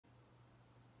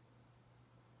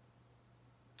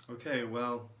Okay,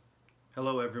 well,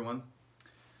 hello everyone.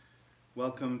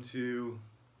 Welcome to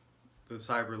the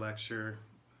cyber lecture.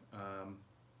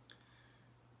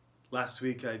 Last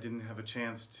week I didn't have a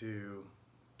chance to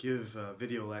give a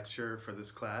video lecture for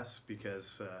this class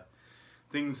because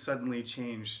things suddenly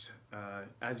changed.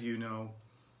 As you know,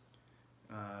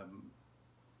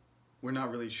 we're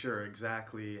not really sure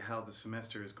exactly how the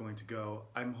semester is going to go.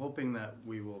 I'm hoping that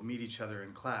we will meet each other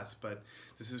in class, but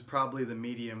this is probably the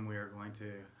medium we are going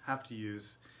to have to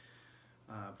use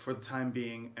for the time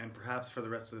being and perhaps for the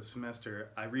rest of the semester.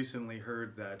 I recently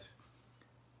heard that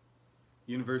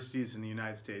universities in the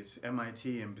United States,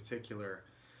 MIT in particular,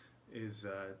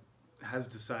 has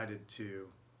decided to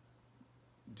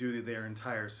do their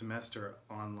entire semester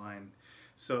online.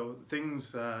 So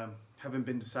things haven't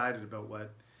been decided about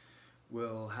what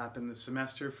will happen this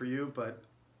semester for you, but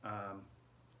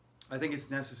I think it's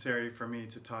necessary for me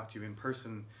to talk to you in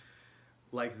person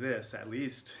like this, at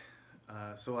least.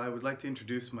 So I would like to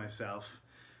introduce myself.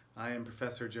 I am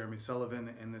Professor Jeremy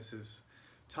Sullivan, and this is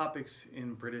Topics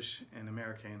in British and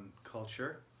American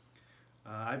Culture.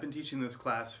 I've been teaching this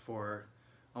class for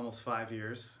almost 5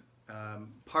 years.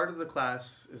 Part of the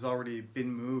class has already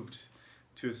been moved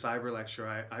to a cyber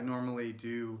lecture. I normally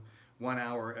do 1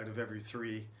 hour out of every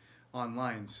 3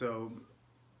 online, so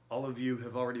all of you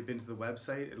have already been to the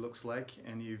website, it looks like,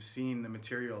 and you've seen the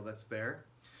material that's there.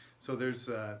 So there's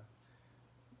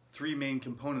 3 main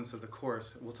components of the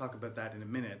course. We'll talk about that in a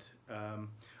minute.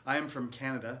 I am from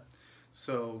Canada,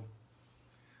 so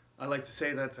I like to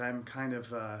say that I'm kind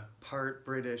of part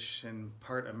British and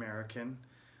part American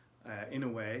in a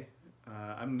way.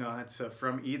 I'm not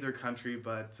from either country,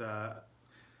 but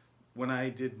when I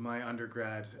did my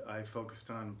undergrad, I focused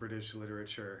on British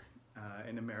literature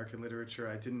and American literature.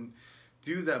 I didn't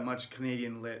do that much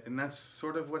Canadian lit, and that's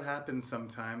sort of what happens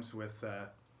sometimes with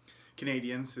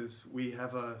Canadians, is we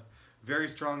have a very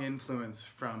strong influence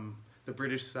from the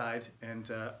British side,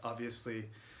 and obviously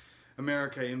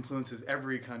America influences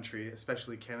every country,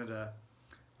 especially Canada,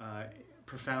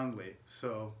 profoundly.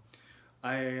 So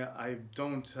I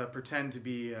don't pretend to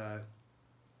be a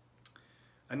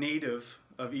native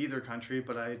of either country,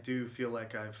 but I do feel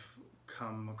like I've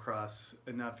come across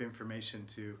enough information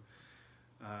to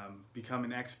become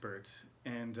an expert.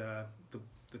 And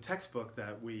the textbook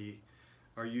that we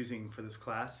are using for this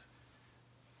class,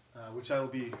 which I will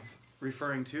be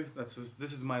referring to, this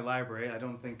is my library. I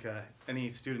don't think any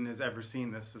student has ever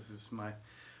seen this. This is my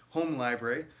home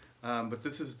library, but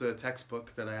this is the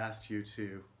textbook that I asked you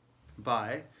to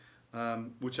buy,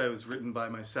 which I was written by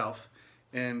myself.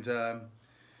 And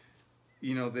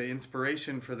you know, the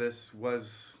inspiration for this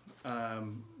was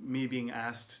me being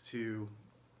asked to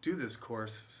do this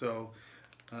course. So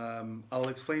I'll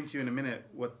explain to you in a minute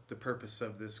what the purpose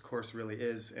of this course really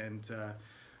is and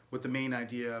what the main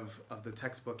idea of the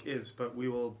textbook is, but we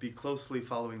will be closely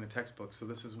following the textbook. So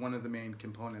this is one of the main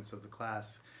components of the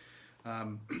class.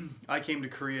 I came to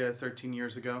Korea 13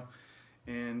 years ago,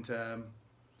 and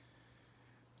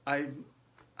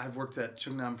I've worked at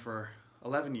Chungnam for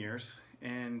 11 years,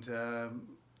 and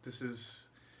this is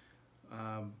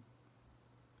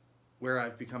where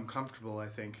I've become comfortable, I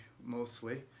think,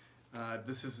 mostly.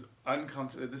 This is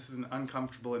an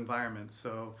uncomfortable environment,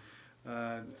 so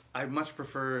I much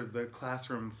prefer the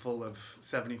classroom full of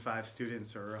 75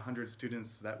 students or 100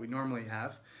 students that we normally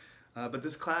have. But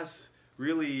this class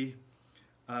really,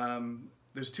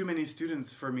 there's too many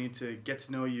students for me to get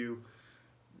to know you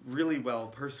really well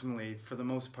personally for the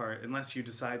most part, unless you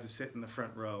decide to sit in the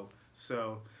front row.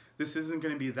 So this isn't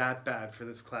going to be that bad for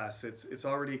this class. It's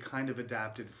already kind of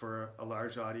adapted for a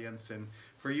large audience and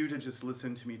for you to just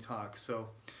listen to me talk. So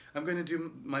I'm going to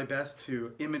do my best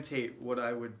to imitate what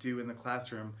I would do in the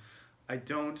classroom. I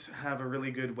don't have a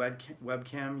really good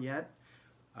webcam yet.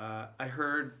 I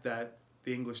heard that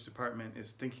the English department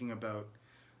is thinking about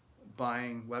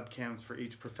buying webcams for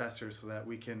each professor so that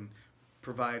we can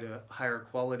provide a higher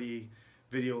quality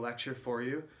video lecture for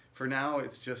you. For now,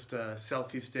 it's just a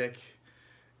selfie stick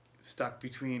stuck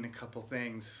between a couple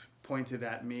things pointed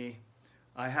at me.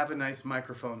 I have a nice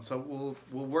microphone, so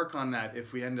we'll work on that.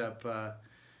 If we end up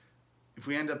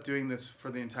doing this for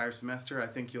the entire semester, I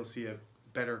think you'll see a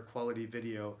better quality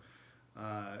video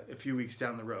a few weeks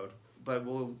down the road. But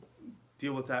we'll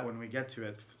deal with that when we get to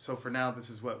it. So for now, this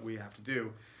is what we have to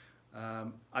do.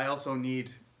 I also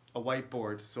need a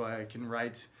whiteboard so I can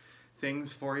write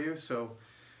things for you. So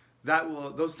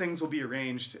those things will be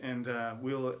arranged, and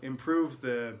we'll improve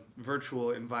the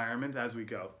virtual environment as we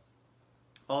go.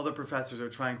 All the professors are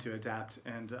trying to adapt,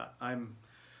 and I'm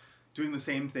doing the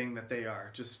same thing that they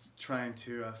are, just trying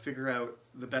to figure out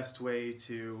the best way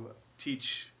to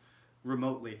teach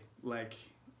remotely, like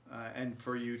and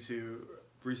for you to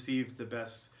receive the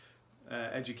best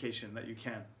education that you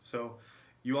can. So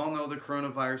you all know the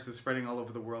coronavirus is spreading all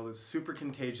over the world. It's super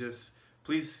contagious.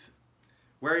 Please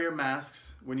wear your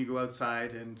masks when you go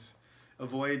outside and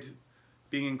avoid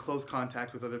being in close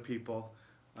contact with other people.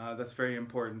 That's very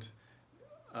important.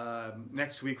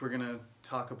 Next week we're going to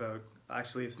talk about,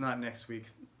 actually it's not next week,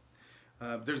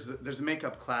 there's a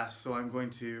makeup class, so I'm going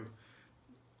to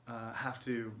have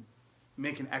to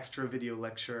make an extra video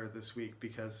lecture this week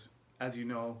because, as you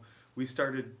know, we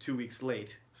started 2 weeks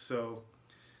late. So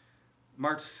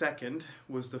March 2nd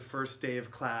was the first day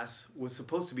of class, was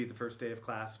supposed to be the first day of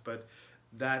class, but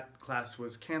that class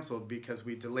was canceled because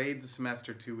we delayed the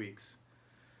semester 2 weeks.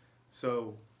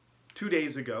 So 2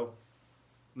 days ago,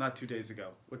 not 2 days ago,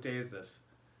 what day is this?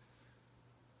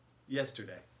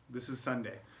 Yesterday. This is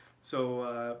Sunday.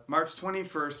 So March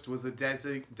 21st was the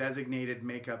designated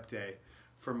makeup day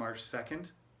for March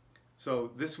 2nd.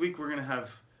 So this week we're going to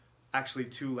have actually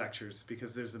 2 lectures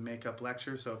because there's a makeup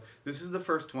lecture. So this is the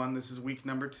first one. This is week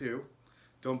number 2.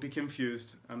 Don't be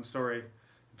confused. I'm sorry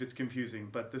if it's confusing,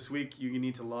 but this week you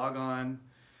need to log on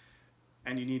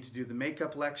and you need to do the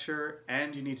makeup lecture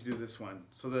and you need to do this one.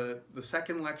 So the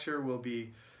second lecture will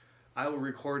be, I will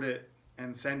record it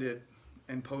and send it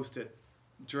and post it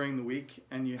during the week,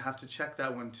 and you have to check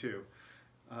that one too.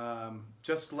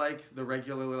 Just like the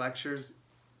regular lectures,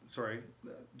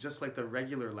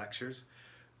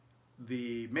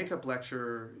 the makeup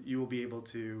lecture you will be able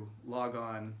to log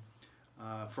on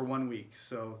for 1 week.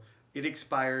 So it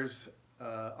expires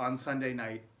on Sunday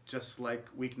night, just like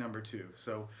week number 2.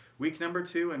 So week number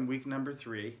 2 and week number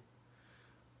 3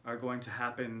 are going to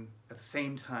happen at the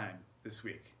same time this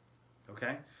week.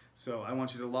 Okay? So I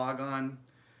want you to log on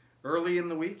early in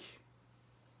the week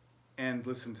and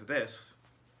listen to this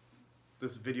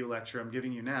video lecture I'm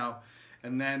giving you now,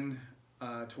 and then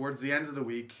towards the end of the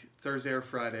week, Thursday or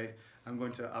Friday, I'm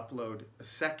going to upload a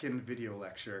second video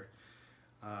lecture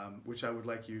which I would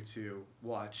like you to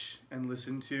watch and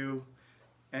listen to,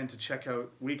 and to check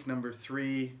out week number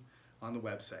 3 on the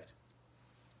website.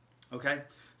 Okay,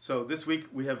 so this week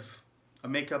we have a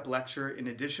makeup lecture in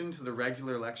addition to the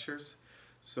regular lectures,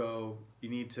 so you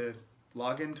need to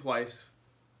log in twice,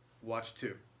 watch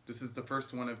 2. This is the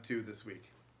first one of 2 this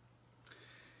week.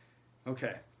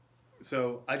 Okay,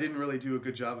 so I didn't really do a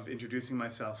good job of introducing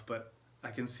myself, but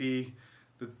I can see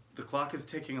the clock is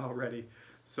ticking already.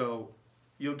 So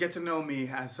you'll get to know me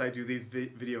as I do these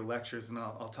video lectures, and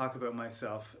I'll talk about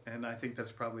myself, and I think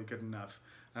that's probably good enough.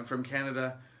 I'm from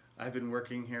Canada. I've been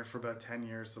working here for about 10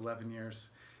 years, 11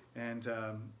 years, and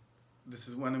this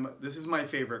is my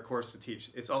favorite course to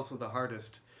teach. It's also the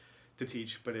hardest to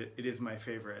teach, but it is my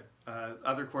favorite.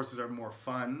 Other courses are more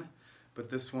fun,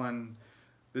 but I'm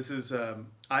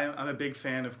a big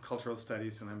fan of cultural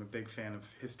studies, and I'm a big fan of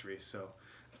history, so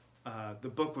the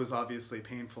book was obviously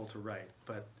painful to write,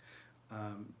 but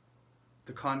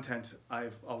the content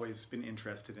I've always been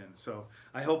interested in. So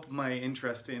I hope my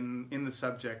interest in the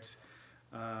subject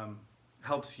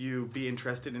helps you be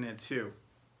interested in it too.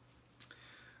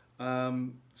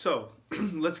 So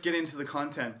let's get into the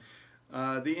content.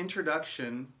 The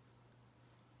introduction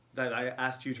that I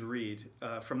asked you to read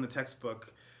from the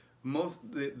textbook,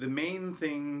 the main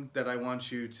thing that I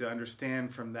want you to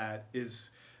understand from that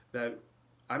is that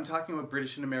I'm talking about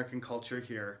British and American culture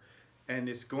here, and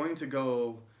it's going to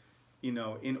go,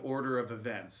 in order of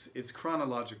events. It's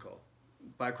chronological.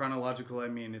 By chronological, I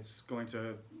mean it's going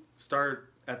to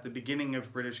start at the beginning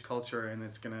of British culture, and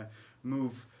it's going to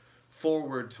move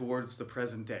forward towards the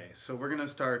present day. So we're going to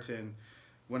start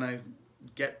when I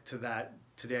get to that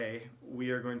today,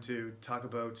 we are going to talk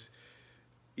about,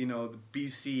 the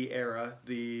BC era,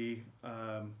 the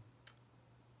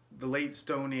late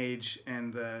Stone Age,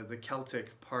 and the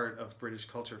Celtic part of British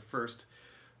culture first,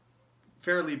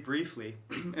 fairly briefly,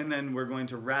 and then we're going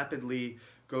to rapidly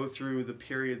go through the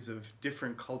periods of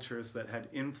different cultures that had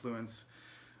influence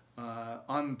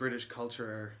on British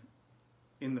culture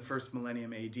in the first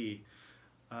millennium AD.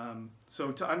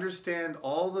 So to understand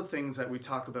all the things that we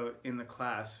talk about in the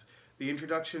class, the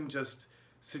introduction just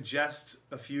suggests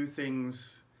a few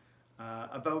things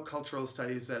about cultural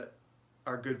studies that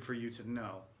are good for you to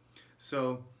know.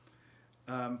 So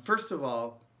first of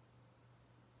all,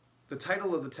 the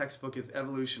title of the textbook is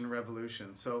Evolution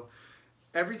Revolution. So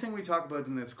everything we talk about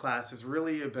in this class is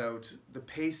really about the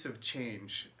pace of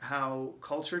change, how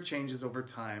culture changes over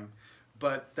time,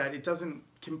 but that it doesn't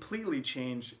completely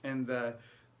change, and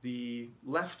the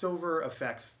leftover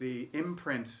effects, the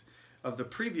imprint of the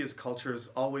previous cultures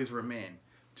always remain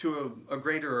to a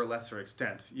greater or lesser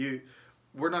extent.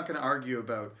 We're not going to argue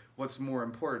about what's more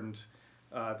important,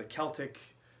 the Celtic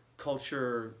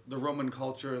culture, the Roman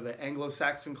culture, the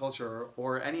Anglo-Saxon culture,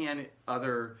 or any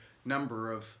other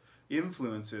number of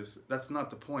influences. That's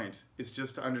not the point. It's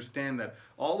just to understand that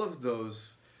all of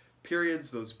those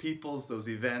periods, those peoples, those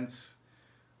events,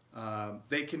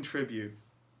 they contribute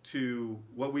to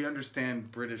what we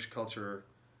understand British culture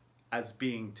as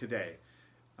being today.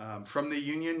 From the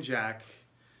Union Jack,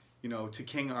 to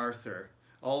King Arthur,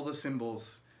 all the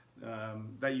symbols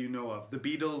that you know of, the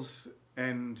Beatles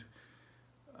and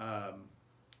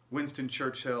Winston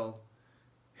Churchill,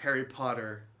 Harry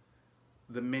Potter,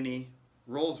 the Mini,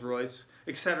 Rolls-Royce,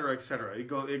 etc., etc. It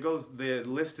goes. The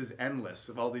list is endless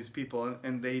of all these people,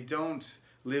 and they don't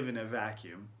live in a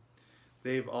vacuum.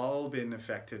 They've all been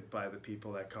affected by the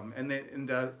people that come,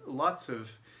 and lots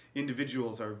of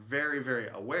individuals are very, very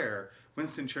aware.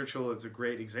 Winston Churchill is a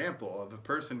great example of a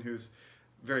person who's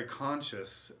very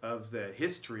conscious of the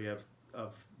history of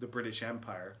the British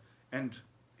Empire and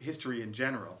history in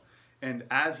general. And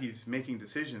as he's making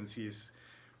decisions, he's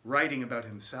writing about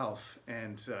himself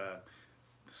and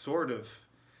sort of,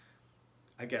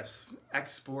 I guess,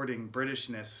 exporting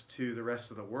Britishness to the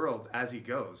rest of the world as he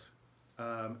goes.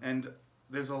 And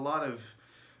there's a lot of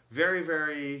very,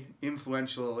 very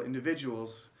influential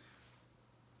individuals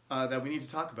that we need to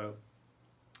talk about.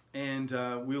 And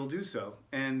we'll do so.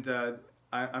 And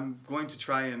I'm going to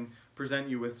try and present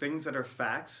you with things that are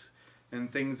facts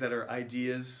and things that are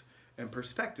ideas and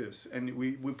perspectives. And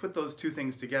we put those two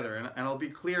things together. And I'll be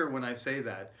clear when I say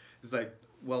that. It's like,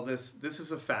 well, this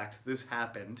is a fact. This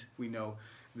happened. We know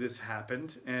this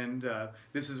happened. And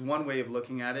this is one way of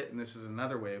looking at it. And this is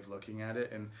another way of looking at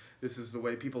it. And this is the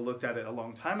way people looked at it a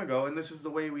long time ago. And this is the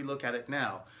way we look at it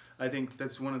now. I think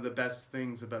that's one of the best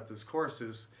things about this course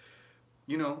is,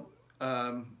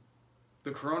 the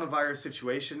coronavirus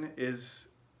situation is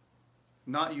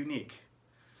not unique.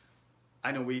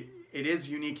 I know it is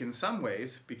unique in some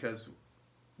ways because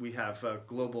we have a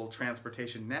global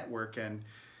transportation network, and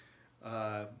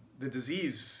the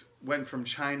disease went from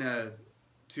China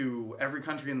to every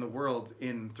country in the world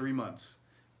in 3 months.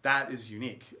 That is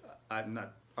unique. I'm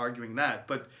not arguing that,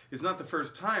 but it's not the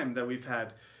first time that we've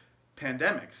had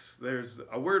pandemics. There's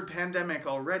a word pandemic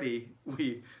already.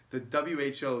 The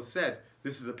WHO said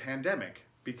this is a pandemic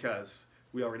because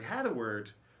we already had a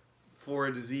word for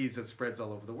a disease that spreads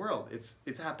all over the world.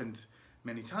 It's happened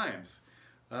many times.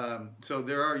 So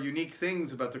there are unique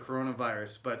things about the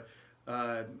coronavirus, but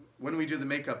when we do the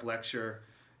makeup lecture,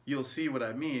 you'll see what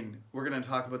I mean. We're going to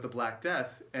talk about the Black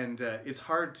Death, and it's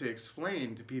hard to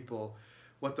explain to people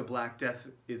what the Black Death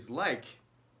is like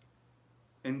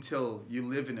until you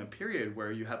live in a period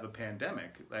where you have a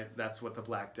pandemic. Like, that's what the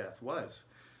Black Death was.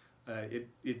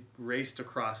 It raced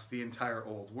across the entire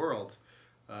old world,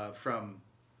 from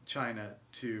China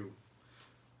to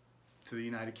the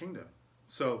United Kingdom.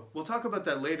 So we'll talk about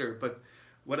that later, but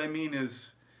what I mean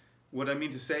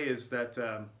to say is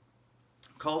that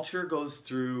culture goes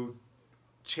through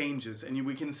changes, and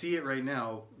we can see it right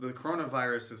now. The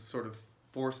coronavirus has sort of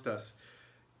forced us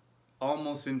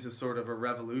almost into sort of a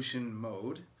revolution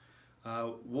mode.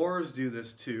 Wars do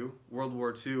this too. World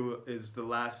War II is the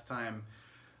last time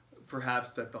perhaps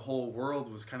that the whole world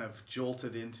was kind of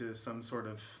jolted into some sort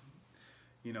of,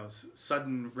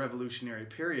 sudden revolutionary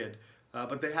period.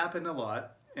 But they happen a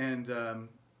lot, and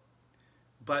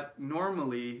but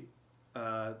normally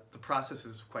the process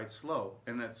is quite slow,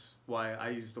 and that's why I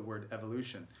use the word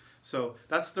evolution. So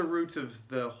that's the root of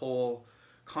the whole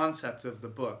concept of the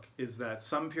book, is that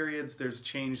some periods there's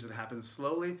change that happens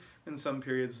slowly, and some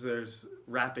periods there's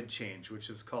rapid change, which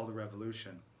is called a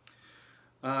revolution.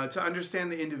 To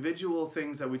understand the individual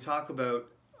things that we talk about,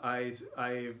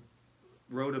 I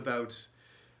wrote about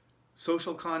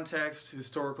social context,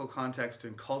 historical context,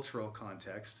 and cultural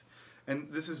context.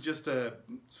 And this is just a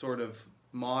sort of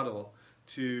model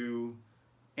to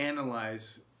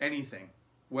analyze anything,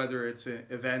 whether it's an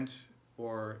event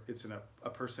or it's a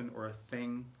person or a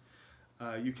thing.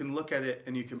 You can look at it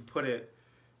and you can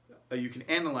you can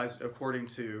analyze it according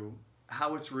to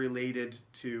how it's related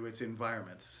to its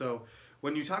environment. So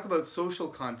when you talk about social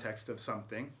context of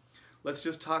something, let's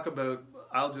just talk about,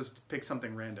 I'll just pick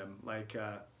something random, like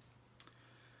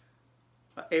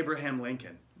Abraham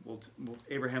Lincoln.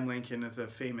 Abraham Lincoln is a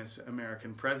famous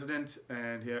American president,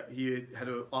 and he had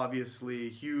an obviously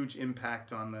huge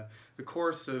impact on the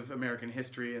course of American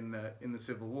history in the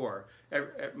Civil War.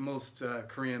 Most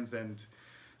Koreans and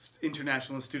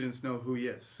international students know who he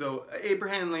is. So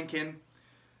Abraham Lincoln,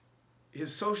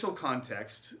 his social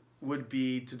context would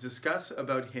be to discuss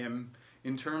about him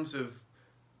in terms of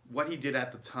what he did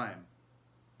at the time.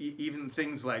 Even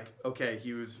things like, okay,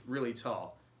 he was really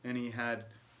tall, and he had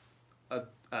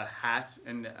a hat fat,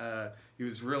 and he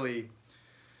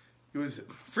was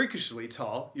freakishly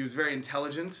tall. He was very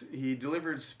intelligent. He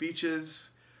delivered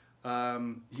speeches.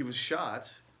 He was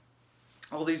shot.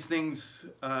 All these things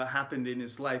happened in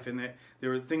his life, and there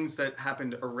were things that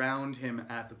happened around him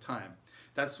at the time.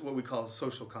 That's what we call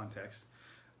social context.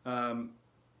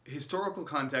 Historical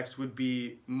context would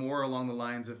be more along the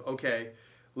lines of, okay,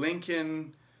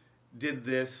 Lincoln did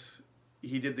this.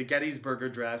 He did the Gettysburg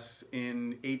Address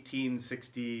in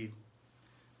 1860.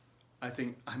 I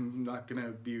think, I'm not going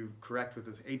to be correct with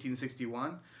this,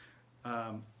 1861.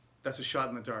 That's a shot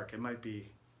in the dark. It might be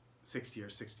 60 or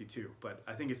 62, but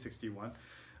I think it's 61.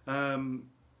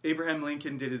 Abraham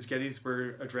Lincoln did his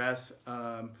Gettysburg Address.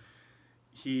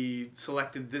 He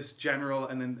selected this general,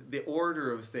 and then the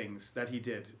order of things that he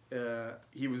did.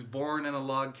 He was born in a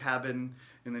log cabin,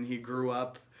 and then he grew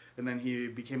up, and then he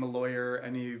became a lawyer,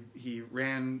 and he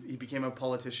became a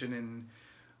politician in,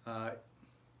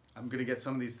 I'm going to get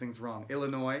some of these things wrong,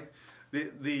 Illinois.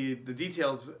 The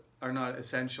details are not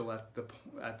essential at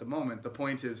the moment. The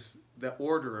point is the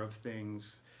order of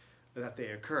things that they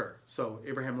occur. So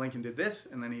Abraham Lincoln did this,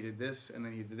 and then he did this, and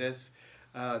then he did this.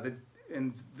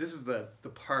 And this is the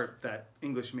part that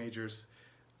English majors,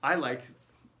 I like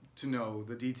to know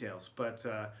the details, but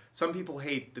some people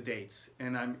hate the dates,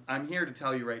 and I'm here to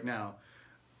tell you right now,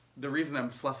 the reason I'm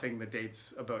fluffing the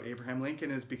dates about Abraham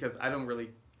Lincoln is because I don't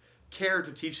really care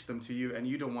to teach them to you, and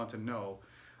you don't want to know.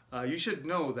 You should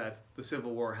know that the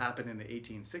Civil War happened in the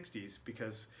 1860s,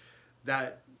 because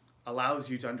that allows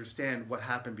you to understand what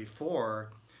happened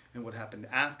before and what happened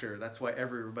after. That's why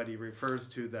everybody refers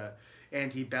to the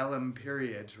antebellum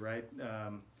period, right?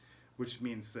 Which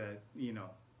means that, you know,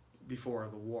 before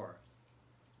the war,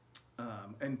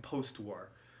 and post-war,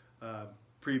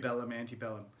 pre-bellum,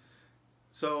 antebellum.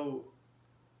 So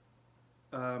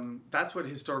that's what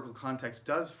historical context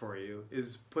does for you,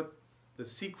 is put the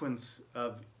sequence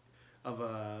of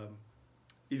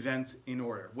events in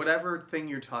order. Whatever thing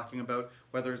you're talking about,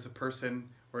 whether it's a person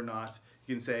or not,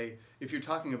 you can say, if you're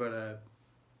talking about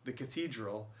the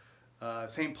cathedral,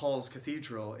 St. Paul's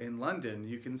Cathedral in London,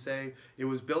 you can say it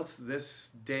was built this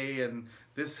day and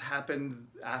this happened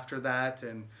after that,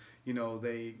 and you know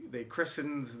they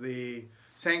christened the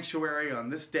sanctuary on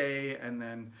this day, and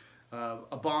then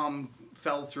a bomb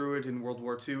fell through it in World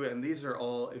War II, and these are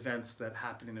all events that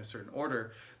happen in a certain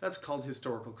order. That's called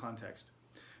historical context.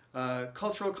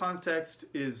 Cultural context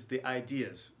is the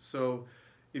ideas. So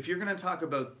if you're going to talk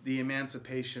about the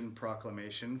Emancipation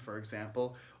Proclamation, for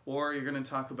example, or you're going to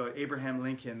talk about Abraham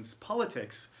Lincoln's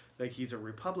politics, like he's a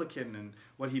Republican and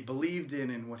what he believed in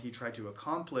and what he tried to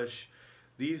accomplish,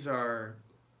 these are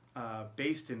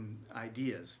based in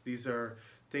ideas. These are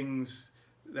things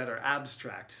that are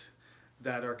abstract,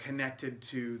 that are connected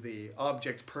to the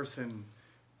object, person,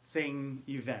 thing,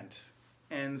 event.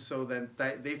 And so then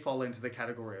they fall into the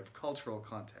category of cultural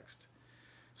context.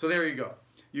 So there you go.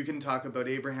 You can talk about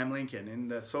Abraham Lincoln in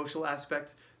the social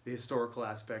aspect, the historical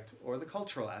aspect, or the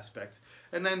cultural aspect.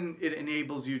 And then it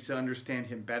enables you to understand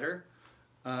him better.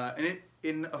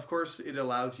 And of course, it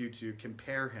allows you to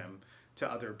compare him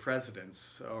to other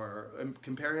presidents, or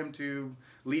compare him to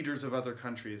leaders of other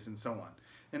countries, and so on.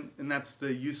 And that's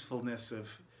the usefulness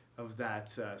of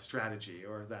that strategy,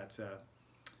 or that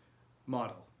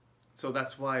model. So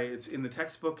that's why it's in the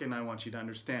textbook, and I want you to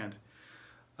understand.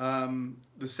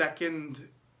 The second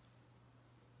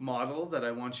model that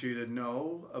I want you to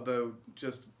know about,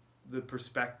 just the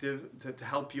perspective to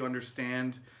help you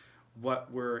understand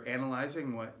what we're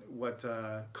analyzing, what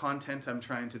content I'm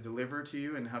trying to deliver to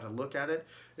you, and how to look at it.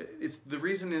 The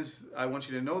reason is I want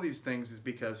you to know these things is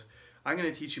because I'm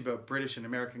going to teach you about British and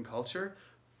American culture,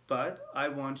 but I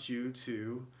want you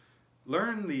to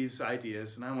learn these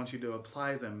ideas, and I want you to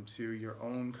apply them to your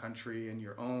own country and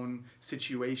your own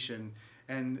situation,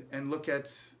 and look at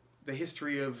the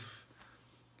history of,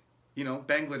 you know,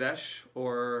 Bangladesh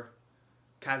or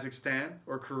Kazakhstan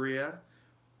or Korea.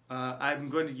 I'm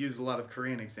going to use a lot of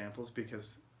Korean examples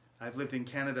because I've lived in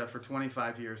Canada for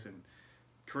 25 years and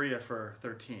Korea for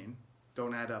 13.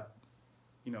 Don't add up,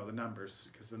 you know, the numbers,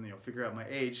 because then you'll figure out my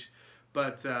age.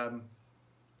 But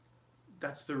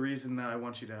that's the reason that I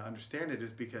want you to understand it,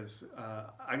 is because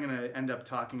I'm going to end up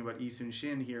talking about Lee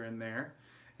Sun-shin here and there,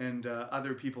 and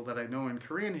other people that I know in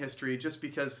Korean history, just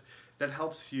because that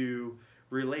helps you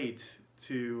relate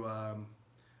to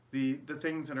the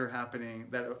things that are happening,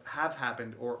 that have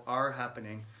happened or are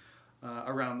happening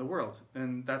around the world.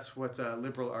 And that's what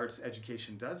liberal arts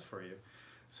education does for you.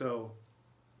 So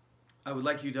I would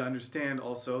like you to understand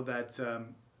also that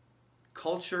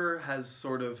culture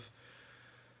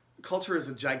is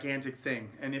a gigantic thing.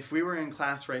 And if we were in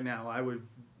class right now, I would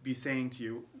be saying to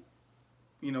you,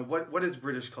 you know, what is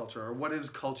British culture, or what is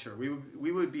culture?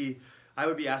 I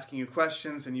would be asking you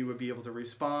questions, and you would be able to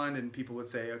respond, and people would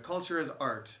say, culture is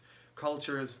art,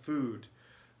 culture is food,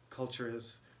 culture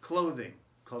is clothing,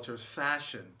 culture is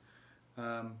fashion,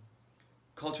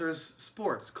 culture is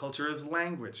sports, culture is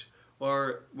language.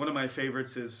 Or one of my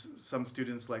favorites is, some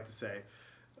students like to say,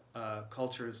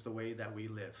 culture is the way that we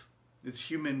live. It's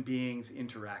human beings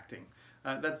interacting.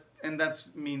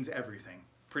 That's means everything,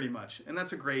 pretty much. And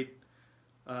that's a great,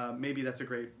 maybe that's a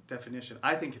great definition.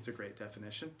 I think it's a great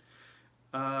definition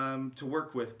to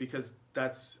work with, because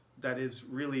that is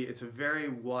really, it's a very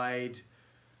wide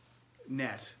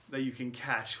net that you can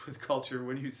catch with culture.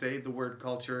 When you say the word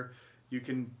culture, you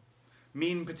can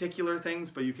mean particular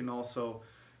things, but you can also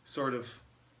sort of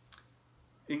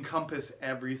encompass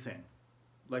everything.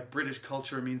 Like British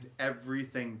culture means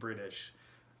everything British.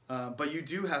 But you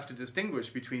do have to distinguish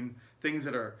between things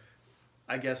that are,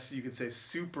 I guess you could say,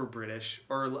 super British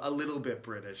or a little bit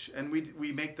British. And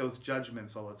we make those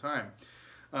judgments all the time.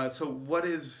 So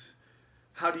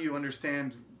how do you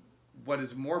understand what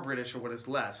is more British or what is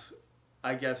less?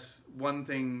 I guess one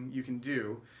thing you can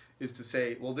do is to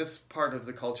say, well, this part of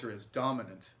the culture is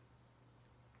dominant,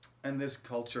 and this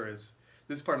part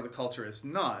of the culture is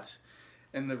not.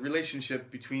 And the relationship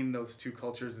between those two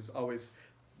cultures is always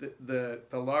the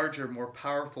larger, more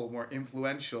powerful, more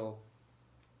influential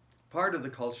part of the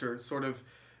culture sort of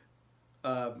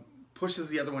pushes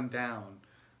the other one down.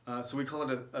 So we call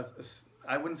it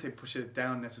I wouldn't say push it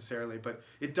down necessarily, but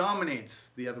it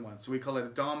dominates the other one. So we call it a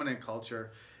dominant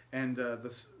culture, and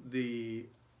the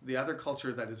other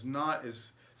culture that is not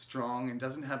as strong and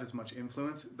doesn't have as much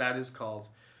influence, that is called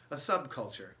a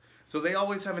subculture. So they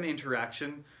always have an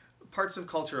interaction. Parts of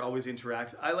culture always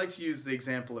interact. I like to use the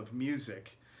example of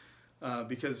music,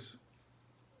 because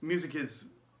music is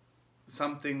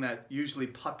something that usually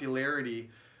popularity,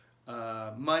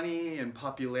 money and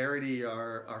popularity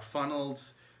are funneled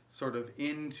sort of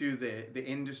into the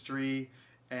industry,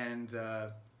 and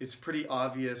it's pretty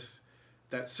obvious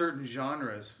that certain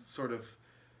genres sort of,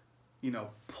 you know,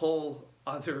 pull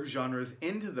other genres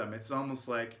into them. It's almost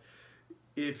like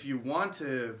if you want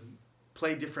to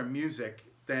play different music,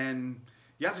 then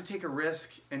you have to take a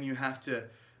risk, and you have to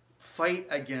fight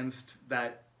against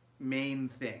that main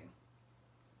thing,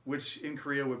 which in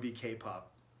Korea would be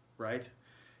K-pop, right?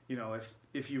 You know,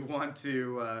 if you want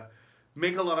to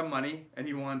make a lot of money and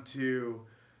you want to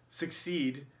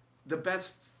succeed, the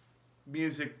best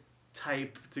music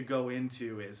type to go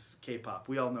into is K-pop.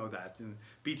 We all know that, and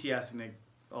BTS and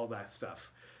all that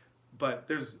stuff. But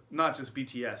there's not just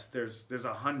BTS. There's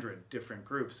 100 different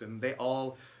groups, and they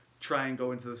all try and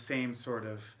go into the same sort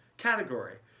of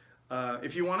category.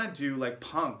 If you want to do like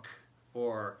punk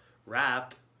or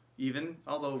rap, even,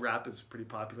 although rap is pretty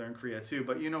popular in Korea too,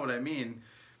 but you know what I mean,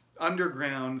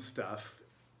 underground stuff,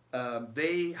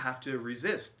 they have to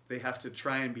resist. They have to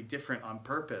try and be different on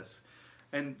purpose.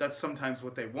 And that's sometimes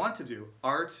what they want to do.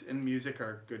 Art and music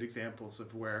are good examples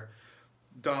of where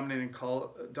dominant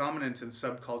and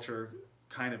subculture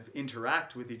kind of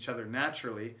interact with each other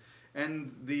naturally.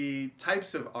 And the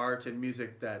types of art and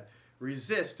music that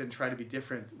resist and try to be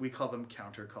different, we call them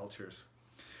countercultures.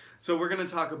 So we're going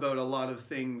to talk about a lot of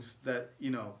things that,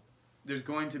 you know, there's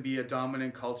going to be a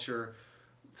dominant culture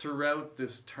throughout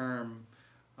this term,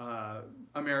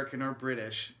 American or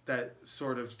British, that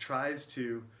sort of tries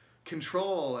to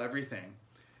control everything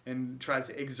and tries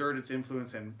to exert its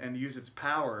influence and use its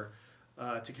power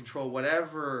to control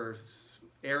whatever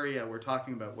area we're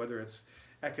talking about, whether it's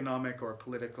economic or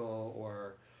political,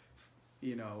 or,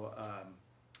 you know,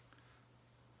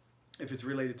 if it's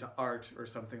related to art or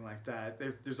something like that.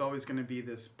 There's always going to be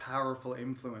this powerful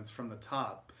influence from the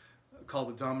top called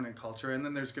the dominant culture, and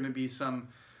then there's going to be some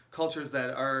cultures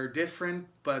that are different,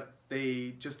 but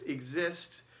they just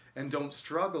exist and don't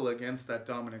struggle against that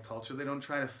dominant culture. They don't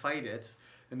try to fight it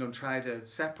and don't try to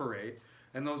separate,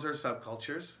 and those are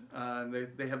subcultures.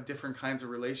 They have different kinds of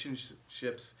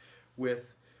relationships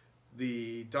with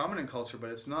the dominant culture, but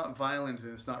it's not violent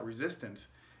and it's not resistant.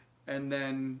 And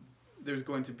then there's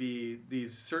going to be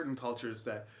these certain cultures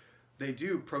that they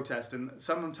do protest, and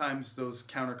sometimes those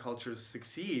countercultures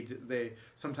succeed. They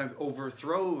sometimes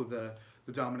overthrow the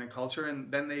dominant culture, and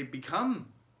then they become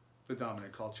the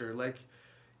dominant culture. Like,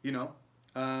 you know,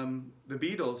 the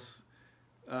Beatles,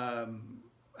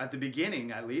 at the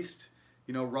beginning at least,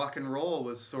 you know, rock and roll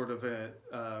was sort of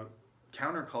a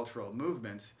countercultural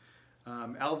movement.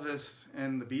 Elvis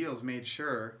and the Beatles made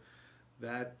sure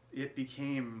that it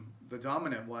became the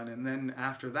dominant one, and then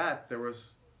after that there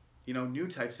was, you know, new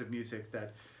types of music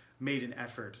that made an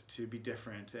effort to be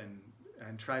different and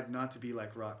tried not to be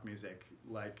like rock music,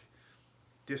 like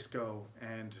disco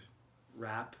and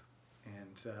rap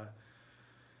and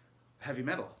heavy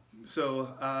metal.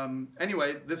 So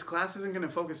anyway, this class isn't going to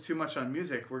focus too much on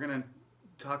music. We're going to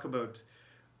talk about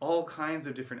all kinds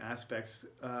of different aspects.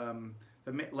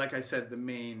 Like I said, the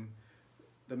main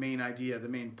idea, the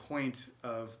main point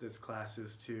of this class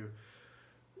is to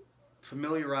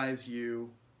familiarize you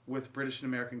with British and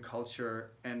American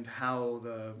culture and how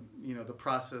the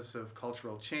process of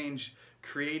cultural change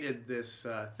created this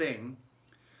thing,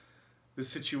 this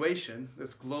situation,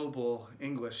 this global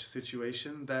English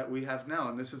situation that we have now.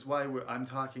 And this is why I'm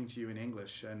talking to you in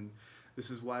English, and this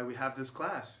is why we have this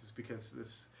class, is because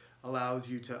this allows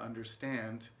you to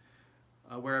understand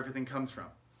where everything comes from.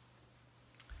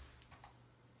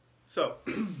 So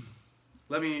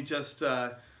let me just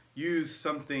use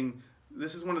something.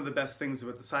 This is one of the best things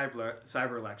about the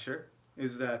cyber lecture,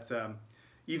 is that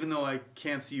even though I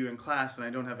can't see you in class and I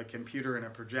don't have a computer and a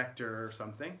projector or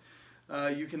something,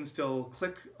 you can still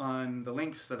click on the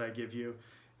links that I give you,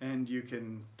 and you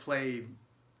can play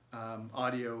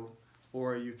audio,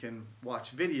 or you can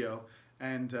watch video,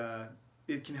 and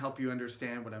it can help you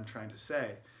understand what I'm trying to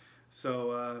say.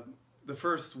 So the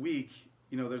first week,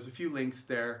 there's a few links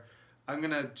there. I'm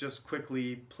going to just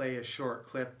quickly play a short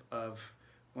clip of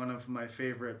one of my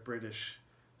favorite British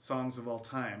songs of all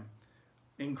time,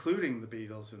 including the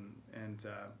Beatles and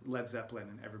Led Zeppelin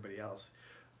and everybody else.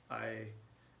 I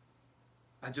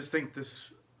just think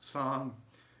this song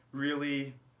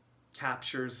really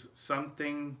captures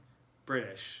something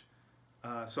British.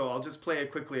 So I'll just play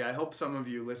it quickly. I hope some of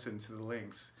you listen to the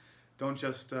links. Don't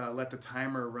just let the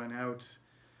timer run out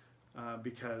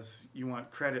because you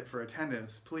want credit for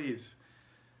attendance. Please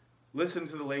listen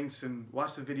to the links and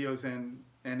watch the videos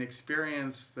and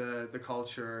experience the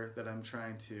culture that I'm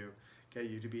trying to get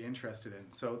you to be interested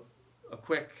in. So a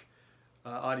quick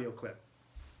audio clip.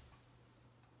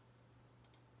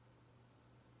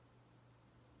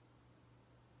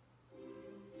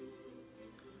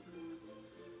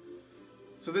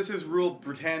 So this is Rule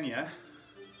Britannia.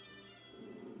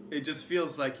 It just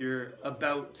feels like you're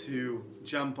about to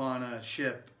jump on a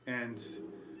ship and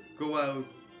go out.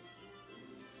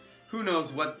 Who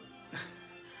knows what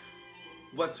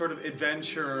sort of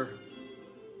adventure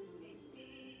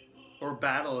or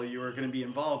battle you are going to be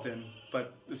involved in,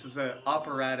 but this is an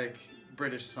operatic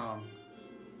British song.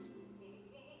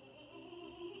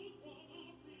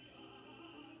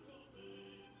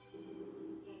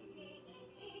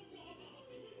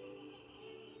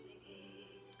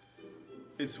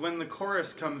 It's when the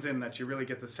chorus comes in that you really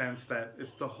get the sense that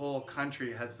it's the whole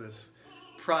country has this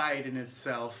pride in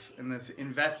itself and this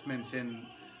investment in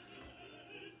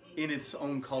its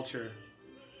own culture.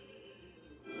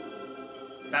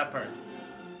 That part.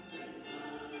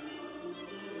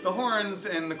 The horns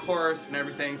and the chorus and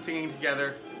everything singing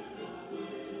together.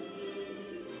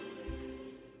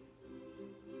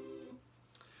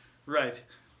 Right.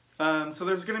 So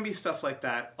there's going to be stuff like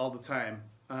that all the time.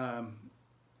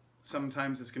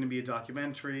 Sometimes it's going to be a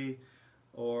documentary,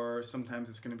 or sometimes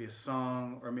it's going to be a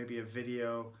song, or maybe a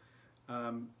video.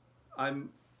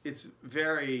 It's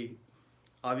very,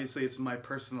 obviously it's my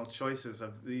personal choices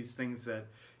of these things that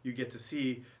you get to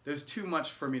see. There's too much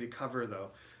for me to cover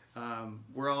though.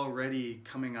 We're already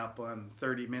coming up on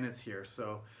 30 minutes here,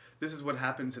 so this is what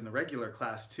happens in the regular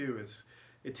class too, is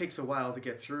it takes a while to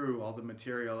get through all the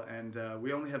material, and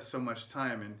we only have so much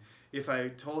time, and if I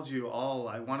told you all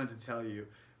I wanted to tell you,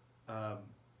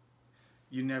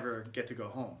 you never get to go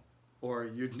home, or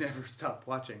you'd never stop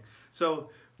watching. So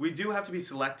we do have to be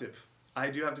selective. I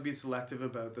do have to be selective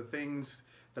about the things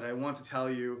that I want to tell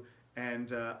you,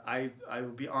 and I will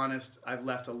be honest, I've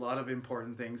left a lot of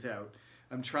important things out.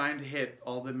 I'm trying to hit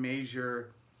all the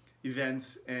major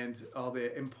events and all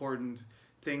the important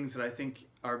things that I think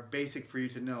are basic for you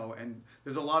to know, and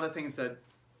there's a lot of things that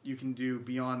you can do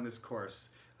beyond this course.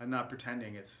 I'm not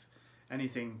pretending it's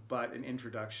anything but an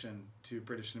introduction to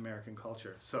British and American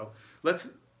culture. So let's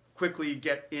quickly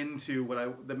get into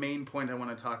the main point I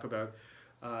want to talk about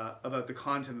the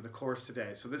content of the course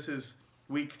today. So this is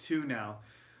week 2 now.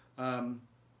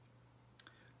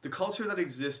 The culture that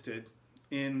existed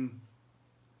in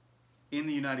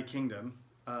the United Kingdom,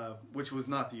 which was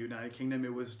not the United Kingdom,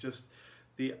 it was just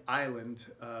the island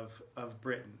of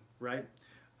Britain, right?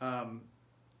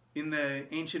 In the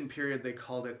ancient period, they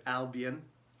called it Albion,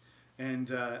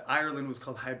 and Ireland was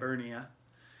called Hibernia,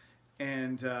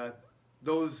 and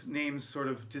those names sort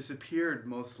of disappeared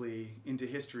mostly into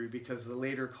history because the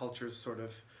later cultures sort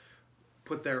of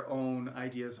put their own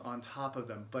ideas on top of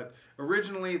them. But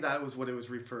originally that was what it was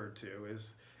referred to,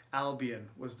 is Albion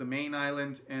was the main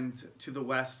island, and to the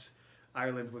west,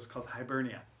 Ireland was called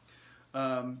Hibernia.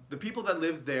 The people that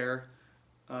lived there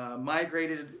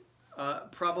migrated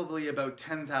probably about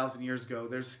 10,000 years ago.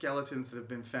 There's skeletons that have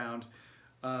been found.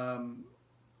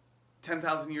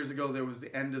 10,000 years ago, there was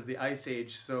the end of the Ice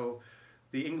Age, so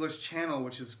the English Channel,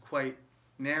 which is quite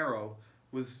narrow,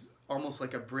 was almost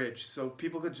like a bridge. So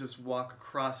people could just walk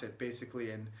across it,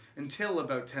 basically, and until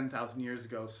about 10,000 years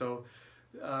ago. So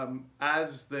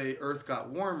as the Earth got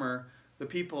warmer, the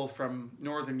people from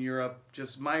Northern Europe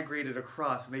just migrated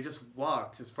across, and they just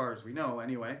walked, as far as we know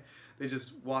anyway. They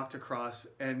just walked across,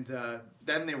 and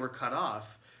then they were cut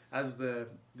off as the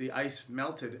ice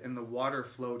melted and the water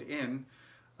flowed in.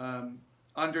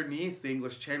 Underneath the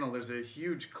English Channel, there's a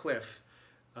huge cliff,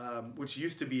 which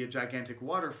used to be a gigantic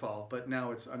waterfall, but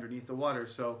now it's underneath the water.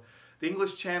 So the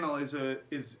English Channel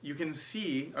is you can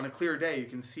see, on a clear day, you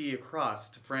can see across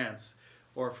to France,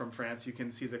 or from France, you can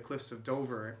see the cliffs of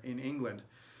Dover in England.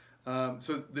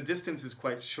 So the distance is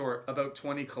quite short, about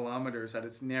 20 kilometers at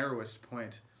its narrowest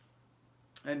point.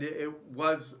 And it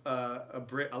was a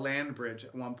land bridge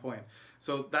at one point.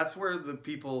 So that's where the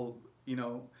people, you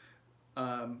know,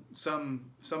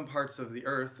 some parts of the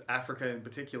earth, Africa in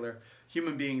particular,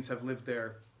 human beings have lived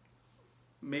there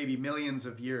maybe millions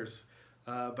of years.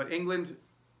 But England,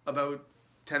 about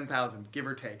 10,000, give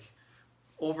or take.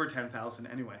 Over 10,000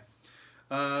 anyway.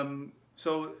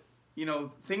 So, you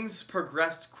know, things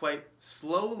progressed quite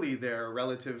slowly there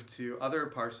relative to other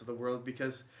parts of the world,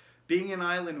 because being an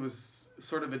island was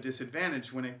sort of a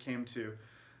disadvantage when it came to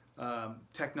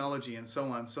technology and so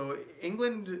on. So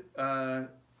England,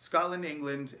 Scotland,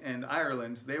 England, and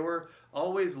Ireland, they were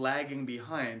always lagging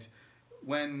behind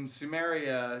when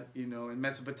Sumeria, you know, in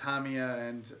Mesopotamia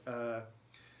and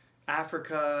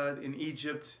Africa, in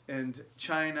Egypt and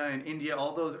China and India,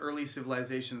 all those early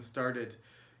civilizations started,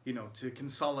 you know, to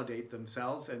consolidate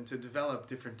themselves and to develop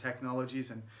different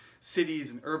technologies and cities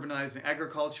and urbanize and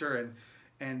agriculture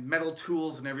and metal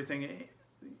tools and everything,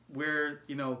 where,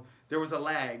 you know, there was a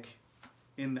lag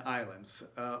in the islands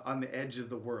on the edge of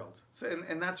the world. So,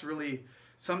 and that's really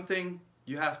something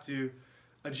you have to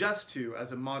adjust to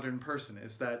as a modern person,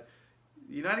 is that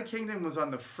the United Kingdom was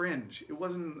on the fringe. It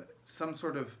wasn't some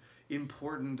sort of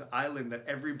important island that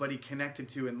everybody connected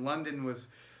to, and London was,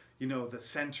 you know, the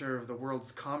center of the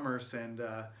world's commerce and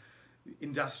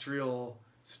industrial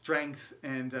strength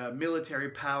and military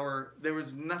power. There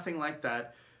was nothing like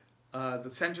that. The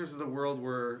centers of the world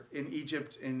were in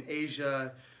Egypt, in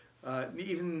Asia,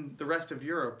 even the rest of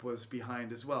Europe was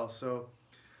behind as well. So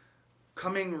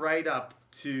coming right up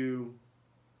to,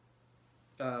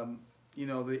 you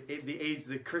know,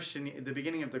 the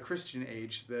beginning of the Christian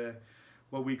age,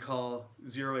 what we call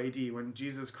 0 AD, when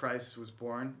Jesus Christ was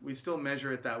born. We still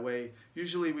measure it that way.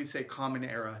 Usually we say Common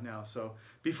Era now. So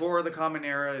before the Common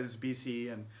Era is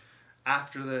BC, and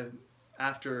after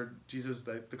Jesus,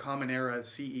 the Common Era is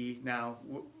CE now.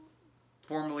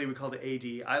 Formerly we called it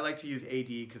AD. I like to use AD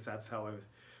because that's how I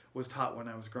was taught when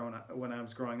I was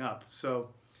growing up.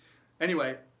 So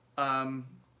anyway,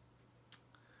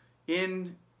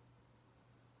 in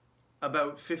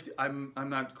about 50, I'm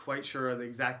not quite sure of the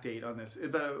exact date on this,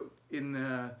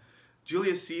 in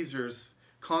Julius Caesar's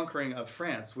conquering of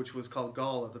France, which was called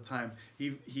Gaul at the time,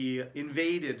 he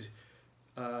invaded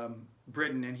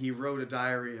Britain, and he wrote a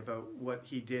diary about what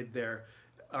he did there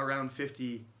around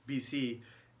 50 BC.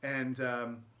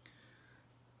 And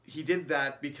he did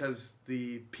that because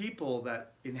the people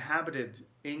that inhabited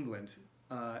England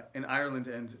and Ireland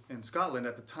and Scotland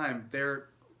at the time,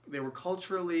 they were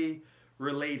culturally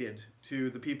related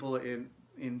to the people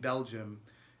in Belgium,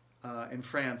 in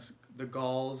France, the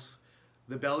Gauls,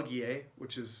 the Belgiae,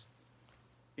 which is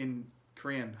in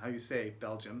Korean how you say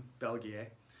Belgium, Belgiae.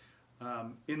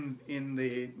 In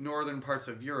the northern parts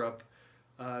of Europe,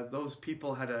 those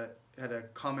people had a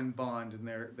common bond in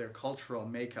their cultural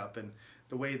makeup and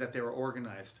the way that they were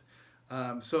organized.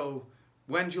 So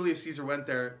when Julius Caesar went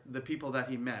there, the people that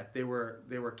he met, they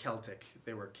were Celtic,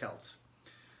 they were Celts.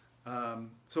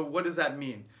 So what does that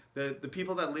mean? The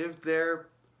people that lived there,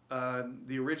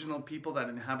 the original people that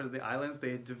inhabited the islands,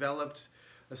 they had developed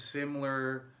a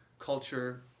similar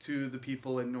culture to the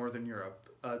people in Northern Europe,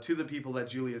 to the people that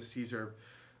Julius Caesar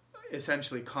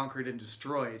essentially conquered and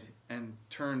destroyed and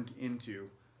turned into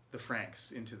the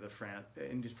Franks, into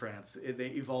France. They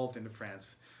evolved into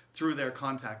France through their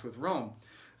contact with Rome.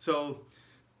 So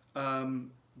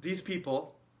these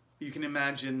people, you can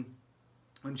imagine,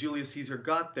 when Julius Caesar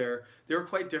got there, they were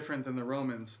quite different than the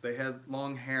Romans. They had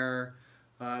long hair,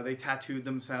 they tattooed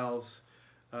themselves,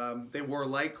 they wore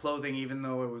light clothing even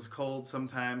though it was cold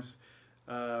sometimes.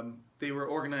 They were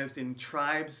organized in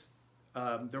tribes.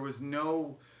 There was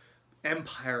no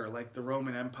empire like the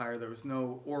Roman Empire. There was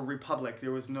no, or republic,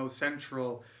 there was no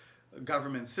central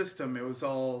government system. It was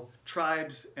all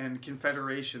tribes and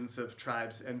confederations of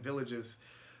tribes and villages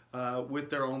with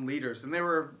their own leaders. And they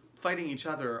were fighting each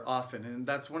other often. And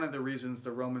that's one of the reasons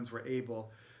the Romans were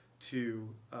able to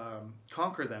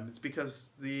conquer them. It's because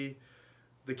the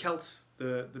Celts,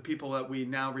 the people that we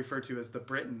now refer to as the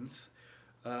Britons,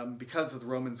 because the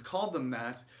Romans called them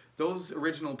that, those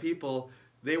original people,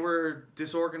 they were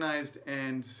disorganized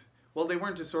and, well, they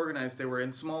weren't disorganized, they were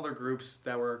in smaller groups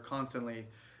that were constantly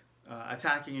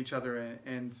attacking each other,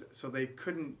 and so they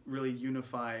couldn't really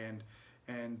unify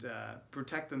and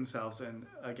protect themselves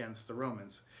against the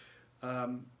Romans.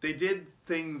 They did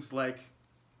things like,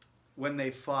 when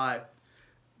they fought,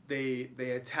 they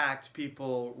attacked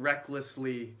people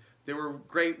recklessly. They were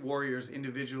great warriors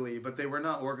individually, but they were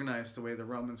not organized the way the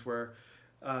Romans were.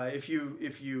 If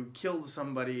you killed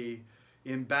somebody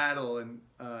in battle, and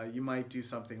you might do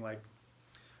something like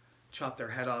chop their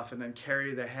head off and then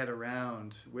carry the head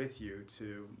around with you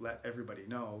to let everybody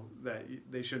know that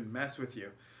they shouldn't mess with you.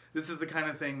 This is the kind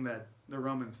of thing that the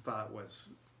Romans thought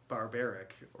was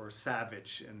barbaric or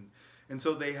savage, and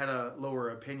so they had a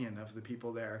lower opinion of the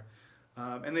people there,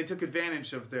 and they took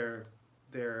advantage of their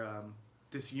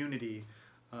disunity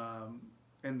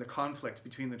and the conflict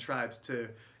between the tribes to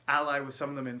ally with some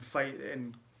of them and fight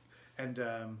and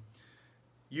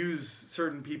use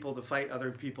certain people to fight other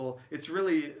people. It's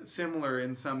really similar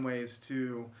in some ways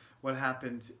to what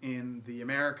happened in the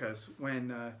Americas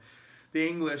when the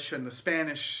English and the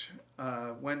Spanish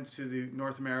went to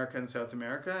North America and South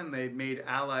America, and they made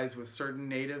allies with certain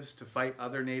natives to fight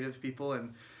other native people,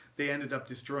 and they ended up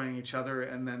destroying each other,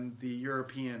 and then the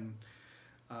European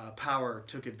power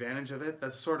took advantage of it.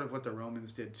 That's sort of what the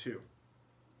Romans did too.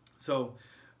 So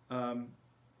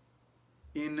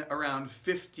in around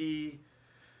 50,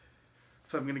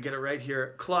 if I'm going to get it right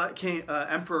here,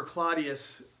 Emperor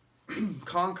Claudius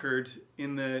conquered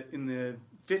in the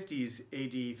 50s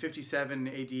AD, 57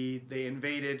 AD. They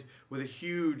invaded with a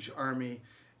huge army,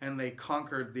 and they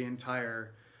conquered the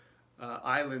entire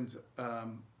island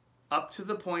up to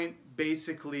the point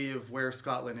basically of where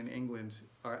Scotland and England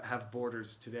have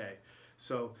borders today.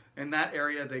 So in that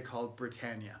area they called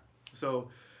Britannia. So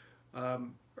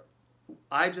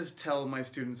I just tell my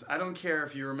students, I don't care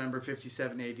if you remember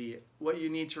 57 AD. What you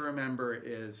need to remember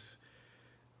is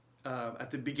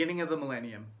at the beginning of the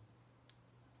millennium,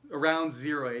 around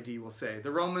 0 AD, we'll say,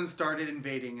 the Romans started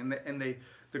invading, and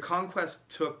the conquest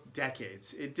took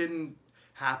decades. It didn't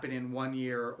happen in 1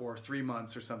 year or 3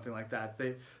 months or something like that.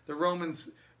 The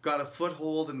Romans got a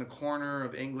foothold in the corner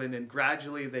of England, and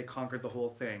gradually they conquered the whole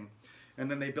thing.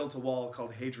 And then they built a wall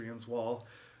called Hadrian's Wall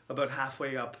about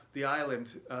halfway up the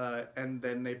island, and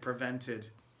then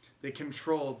they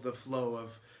controlled the flow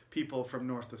of people from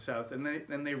north to south, and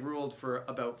they ruled for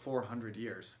about 400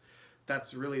 years.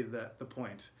 That's really the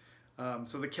point.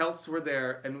 So the Celts were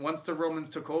there, and once the Romans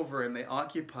took over and they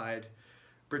occupied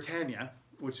Britannia,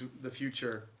 which the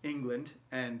future England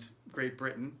and Great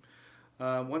Britain,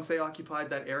 once they occupied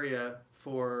that area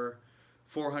for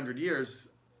 400 years,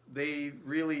 they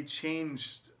really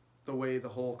changed the way the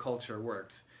whole culture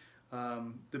worked.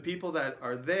 The people that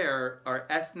are there are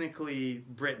ethnically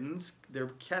Britons.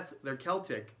 They're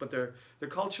Celtic, but their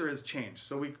culture has changed.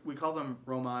 So we call them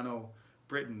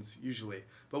Romano-Britons usually,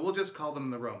 but we'll just call them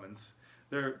the Romans.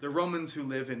 They're the Romans who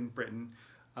live in Britain.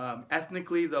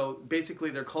 Ethnically, though, basically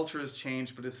their culture has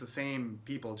changed, but it's the same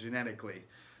people genetically.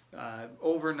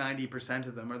 Over 90%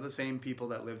 of them are the same people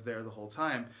that lived there the whole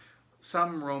time.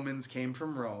 Some Romans came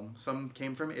from Rome, some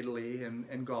came from Italy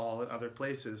and Gaul and other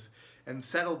places and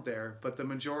settled there, but the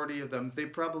majority of them, they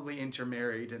probably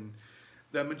intermarried, and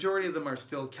the majority of them are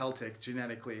still Celtic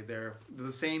genetically. They're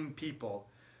the same people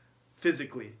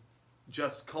physically,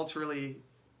 just culturally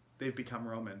they've become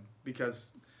Roman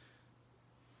because,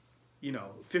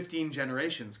 15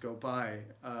 generations go by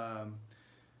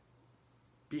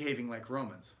behaving like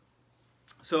Romans.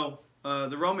 So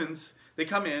the Romans, they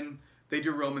come in, they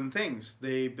do Roman things.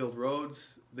 They build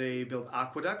roads, they build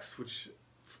aqueducts, which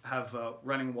have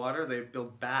running water, they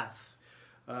build baths.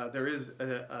 There is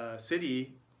a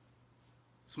city,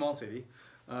 small city,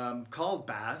 called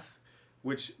Bath,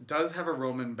 which does have a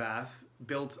Roman bath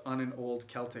built on an old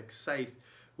Celtic site,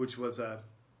 which was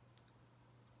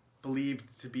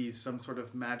believed to be some sort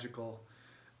of magical,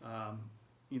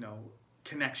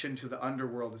 connection to the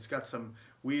underworld. It's got some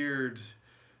weird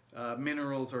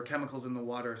minerals or chemicals in the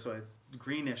water, so it's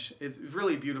greenish. It's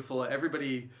really beautiful.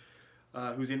 Everybody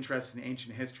who's interested in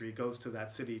ancient history goes to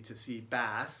that city to see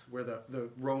Bath, where the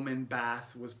Roman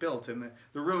bath was built, and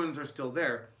the ruins are still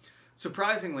there.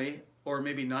 Surprisingly, or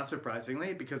maybe not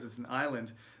surprisingly, because it's an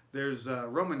island, there's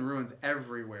Roman ruins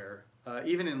everywhere.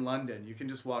 Even in London, you can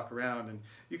just walk around and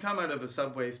you come out of a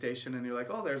subway station and you're like,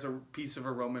 oh, there's a piece of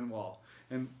a Roman wall.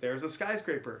 And there's a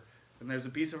skyscraper. And there's a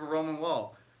piece of a Roman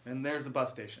wall. And there's a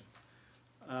bus station.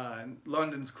 And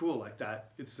London's cool like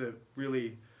that. It's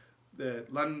really the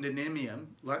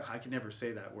Londinium. I can never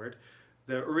say that word.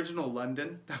 The original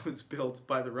London that was built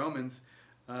by the Romans,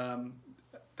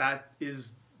 that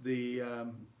is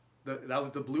that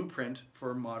was the blueprint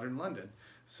for modern London.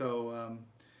 So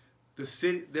the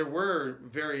city, there were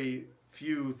very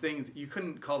few things, you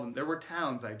couldn't call them, there were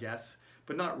towns, I guess,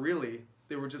 but not really.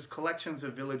 They were just collections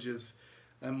of villages,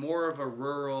 more of a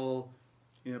rural,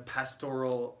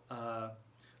 pastoral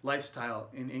lifestyle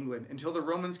in England until the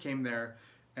Romans came there.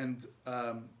 And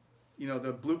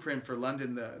the blueprint for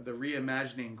London, the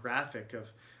reimagining graphic of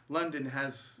London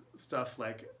has stuff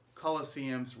like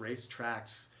coliseums,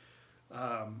 racetracks,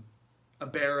 a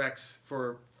barracks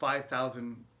for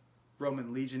 5,000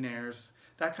 Roman legionnaires,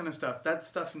 that kind of stuff. That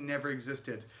stuff never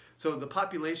existed. So the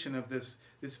population of this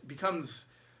becomes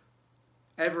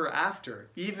ever after,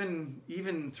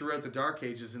 even throughout the Dark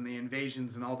Ages and the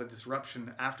invasions and all the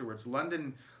disruption afterwards,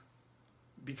 London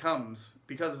becomes,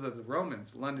 because of the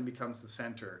Romans, London becomes the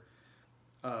center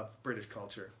of British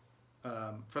culture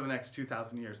for the next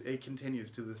 2,000 years. It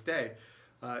continues to this day.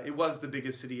 It was the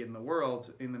biggest city in the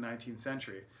world in the 19th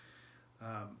century.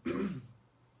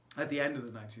 At the end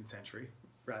of the 19th century,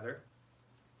 rather,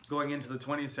 going into the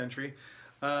 20th century.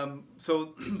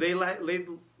 So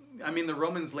the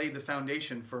Romans laid the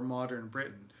foundation for modern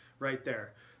Britain right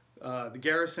there. The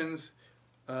garrisons,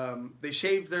 they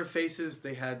shaved their faces.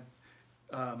 They had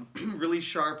really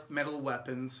sharp metal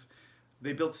weapons.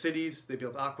 They built cities, they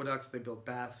built aqueducts, they built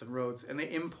baths and roads, and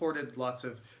they imported lots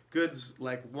of goods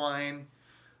like wine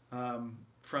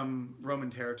from Roman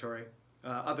territory,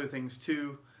 other things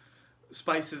too.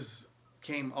 Spices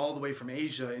came all the way from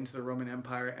Asia into the Roman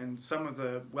Empire, and some of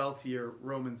the wealthier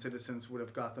Roman citizens would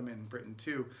have got them in Britain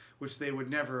too, which they would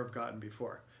never have gotten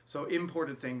before. So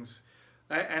imported things,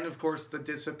 and of course the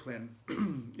discipline.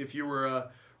 If you were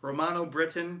a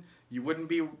Romano-Briton, you wouldn't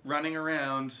be running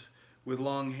around with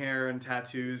long hair and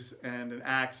tattoos and an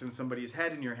axe and somebody's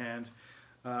head in your hand.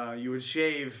 You would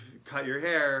shave, cut your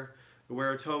hair,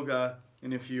 wear a toga,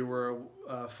 and if you were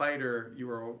a fighter, you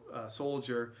were a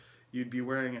soldier, you'd be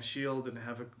wearing a shield and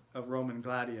have a Roman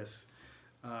gladius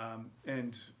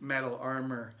and metal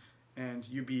armor, and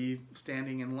you'd be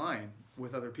standing in line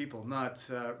with other people, not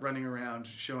running around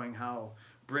showing how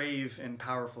brave and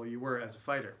powerful you were as a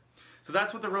fighter. So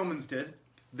that's what the Romans did.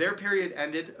 Their period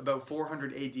ended about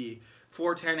 400 AD.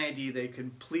 410 AD, they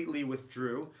completely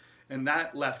withdrew, and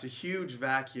that left a huge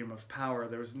vacuum of power.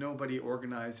 There was nobody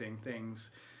organizing things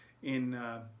in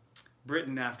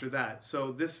Britain after that.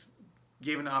 So this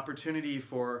gave an opportunity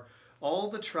for all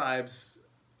the tribes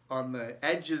on the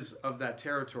edges of that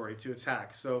territory to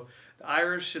attack. So the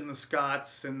Irish and the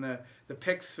Scots and the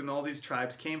Picts and all these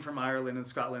tribes came from Ireland and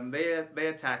Scotland. They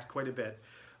attacked quite a bit.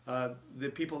 The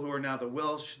people who are now the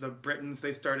Welsh, the Britons,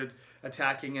 they started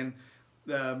attacking,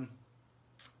 and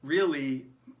really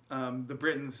the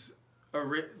Britons,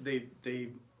 they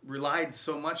relied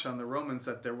so much on the Romans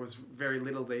that there was very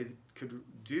little they could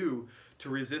do to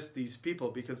resist these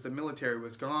people, because the military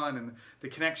was gone and the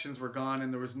connections were gone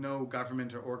and there was no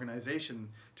government or organization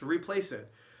to replace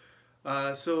it.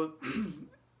 So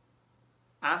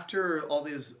after all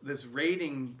this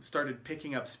raiding started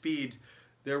picking up speed,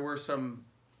 there were some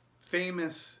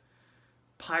famous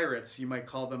pirates, you might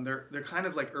call them. They're kind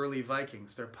of like early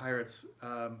Vikings. They're pirates,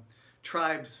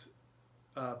 tribes,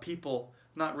 people,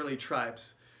 not really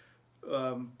tribes,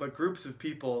 but groups of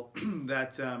people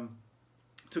that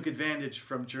took advantage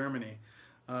from Germany,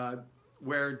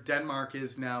 where Denmark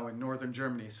is now in northern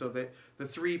Germany. So the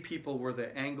three people were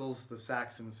the Angles, the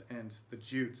Saxons, and the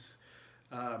Jutes,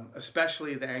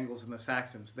 especially the Angles and the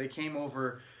Saxons. They came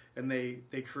over and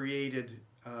they created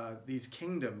these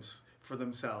kingdoms for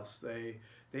themselves.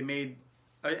 They made,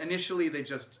 initially they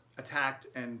just attacked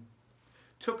and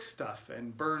took stuff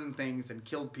and burned things and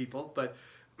killed people, but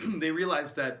they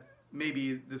realized that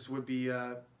maybe this would be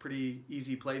a pretty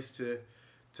easy place to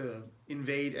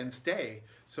invade and stay.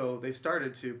 So they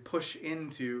started to push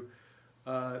into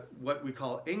what we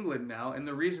call England now, and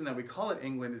the reason that we call it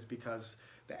England is because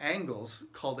the Angles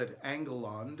called it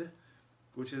Angleland,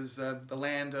 which is the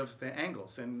land of the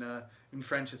Angles, and in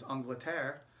French is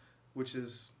Angleterre, which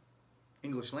is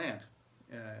English land,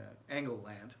 Angle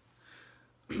land,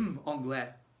 Anglais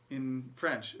in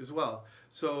French as well.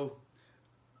 So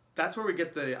that's where we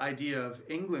get the idea of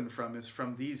England from, is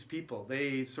from these people.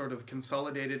 They sort of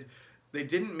consolidated they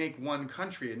didn't make one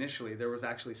country initially. There was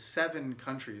actually 7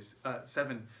 countries,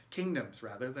 7 kingdoms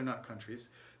rather. They're not countries.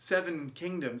 7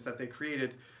 kingdoms that they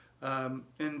created.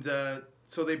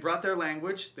 So they brought their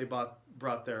language, they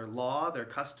brought their law, their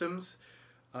customs.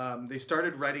 They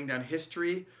started writing down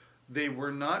history. They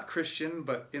were not Christian,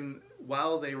 but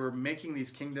while they were making these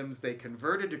kingdoms, they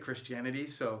converted to Christianity.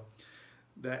 So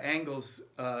the Angles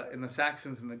and the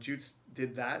Saxons and the Jutes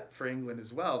did that for England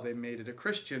as well. They made it a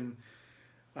Christian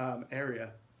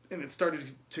area. And it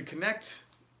started to connect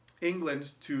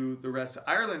England to the rest.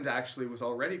 Ireland actually was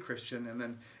already Christian, and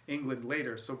then England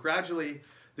later. So gradually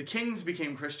the kings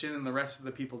became Christian and the rest of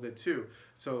the people did too.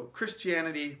 So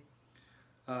Christianity,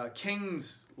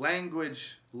 kings,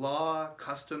 language, law,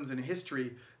 customs, and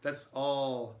history, that's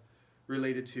all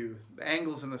related to the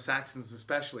Angles and the Saxons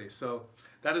especially. So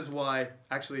that is why,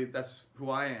 actually, that's who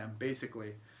I am,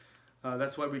 basically.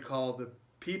 That's why we call the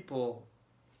people,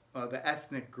 the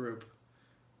ethnic group,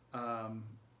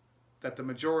 that the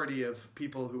majority of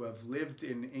people who have lived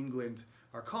in England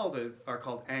are called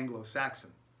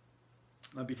Anglo-Saxon,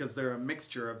 because they're a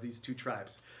mixture of these 2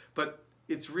 tribes. But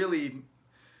it's really,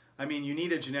 I mean, you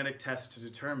need a genetic test to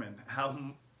determine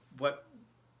what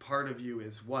part of you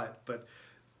is what, but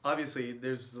obviously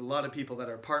there's a lot of people that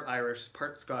are part Irish,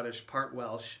 part Scottish, part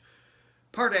Welsh,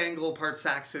 part Anglo, part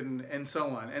Saxon, and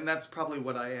so on. And that's probably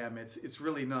what I am. It's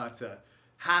really not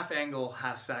half Anglo,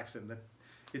 half Saxon.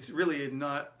 It's really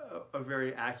not a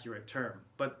very accurate term,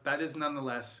 but that is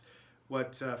nonetheless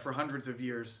what for hundreds of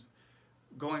years,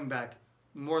 going back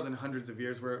more than hundreds of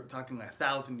years, we're talking like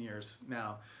 1,000 years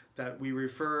now, that we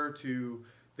refer to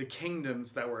the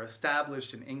kingdoms that were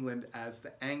established in England as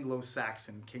the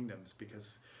Anglo-Saxon kingdoms,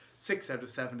 because 6 out of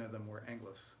 7 of them were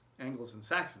Angles and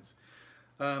Saxons.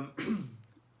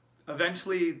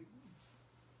 Eventually,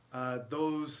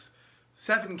 those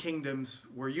 7 kingdoms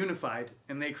were unified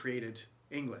and they created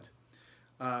England.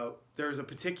 There's a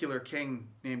particular king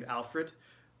named Alfred,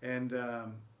 and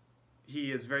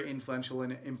he is very influential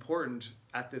and important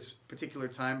at this particular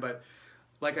time, but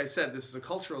like I said, this is a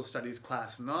cultural studies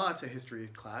class, not a history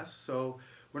class, so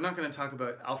we're not going to talk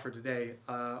about Alfred today.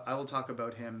 I will talk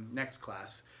about him next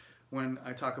class when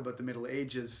I talk about the Middle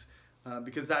Ages,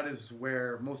 because that is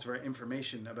where most of our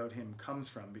information about him comes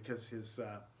from, because his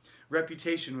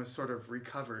reputation was sort of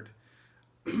recovered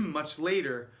much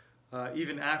later,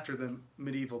 even after the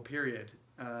medieval period.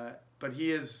 But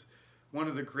he is one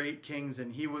of the great kings,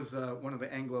 and he was one of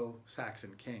the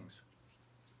Anglo-Saxon kings.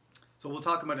 So we'll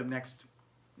talk about him next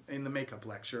in the makeup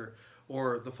lecture,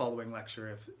 or the following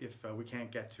lecture if we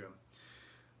can't get to him.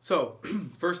 So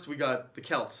first we got the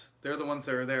Celts. They're the ones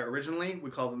that are there originally.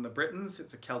 We call them the Britons.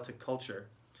 It's a Celtic culture.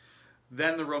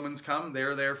 Then the Romans come.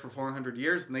 They're there for 400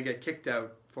 years and they get kicked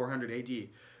out 400 AD.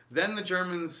 Then the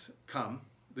Germans come,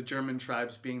 the German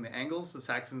tribes being the Angles, the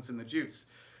Saxons, and the Jutes.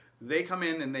 They come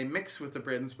in and they mix with the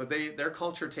Britons, but their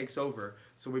culture takes over.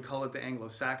 So we call it the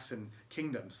Anglo-Saxon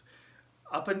kingdoms,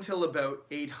 up until about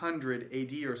 800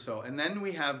 AD or so. And then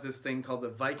we have this thing called the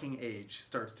Viking Age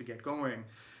starts to get going.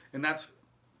 And that's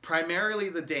primarily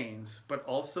the Danes, but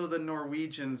also the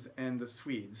Norwegians and the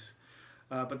Swedes.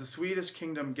 But the Swedish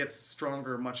kingdom gets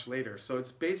stronger much later. So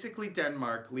it's basically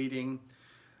Denmark leading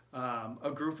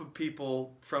a group of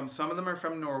people from, some of them are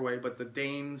from Norway, but the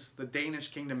Danish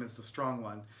kingdom is the strong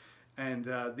one.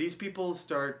 And these people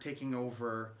start taking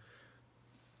over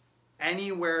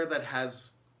anywhere that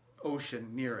has ocean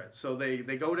near it. So they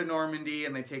go to Normandy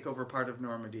and they take over part of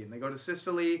Normandy, and they go to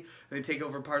Sicily and they take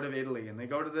over part of Italy, and they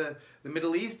go to the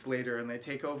Middle East later and they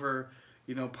take over,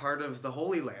 you know, part of the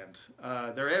Holy Land.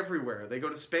 They're everywhere. They go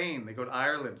to Spain, they go to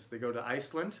Ireland, they go to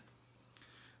Iceland,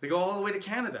 they go all the way to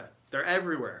Canada. They're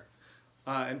everywhere.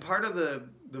 And part of the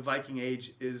Viking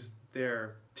Age is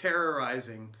their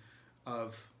terrorizing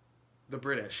of the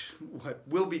British, what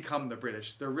will become the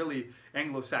British. They're really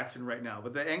Anglo-Saxon right now,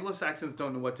 but the Anglo-Saxons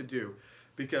don't know what to do,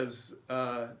 because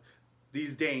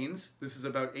these Danes, this is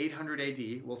about 800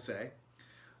 AD, we'll say,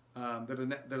 they're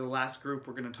the last group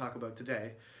we're going to talk about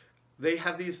today. They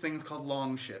have these things called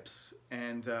longships,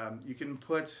 and you can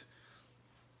put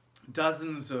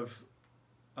dozens of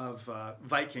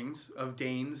Vikings, of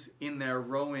Danes, in there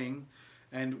rowing,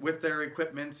 and with their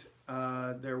equipment,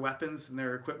 their weapons and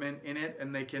their equipment in it,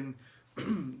 and they can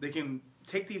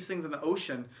take these things in the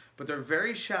ocean, but they're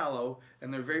very shallow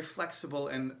and they're very flexible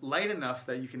and light enough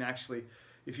that you can actually,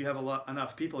 if you have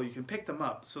enough people, you can pick them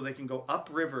up. So they can go up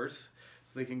rivers,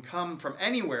 so they can come from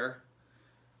anywhere,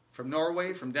 from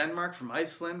Norway, from Denmark, from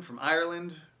Iceland, from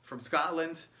Ireland, from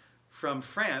Scotland, from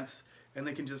France, and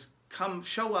they can just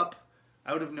show up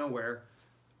out of nowhere,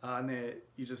 and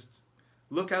you just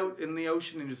look out in the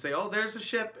ocean and just say, oh, there's a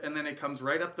ship, and then it comes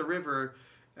right up the river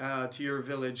to your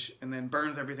village and then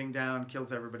burns everything down,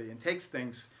 kills everybody, and takes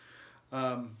things.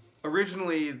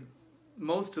 Originally,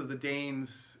 most of the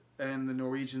Danes and the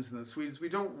Norwegians and the Swedes, we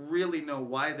don't really know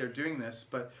why they're doing this,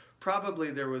 but probably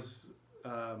there was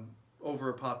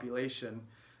overpopulation.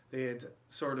 They had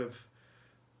sort of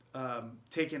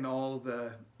taken all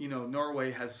the,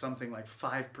 Norway has something like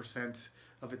 5%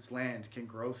 of its land can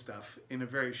grow stuff in a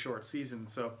very short season.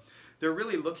 So they're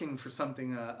really looking for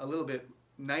something a little bit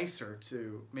nicer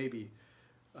to maybe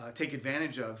take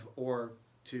advantage of or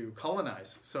to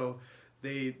colonize. So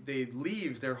they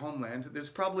leave their homeland. There's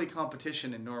probably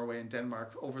competition in Norway and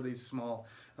Denmark over these small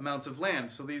amounts of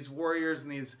land. So these warriors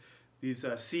and these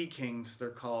sea kings, they're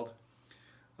called,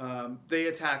 they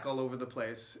attack all over the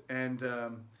place, and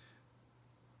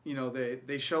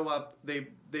they show up.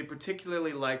 They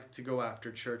particularly like to go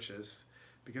after churches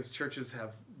because churches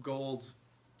have gold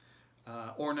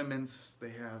ornaments.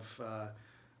 They have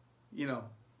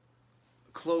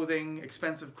clothing,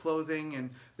 expensive clothing, and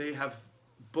they have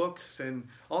books and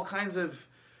all kinds of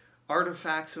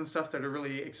artifacts and stuff that are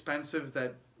really expensive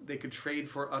that they could trade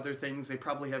for other things. They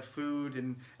probably have food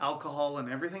and alcohol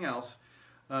and everything else.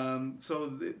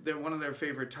 So they're one of their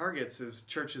favorite targets is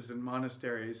churches and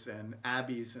monasteries and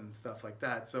abbeys and stuff like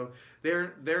that. So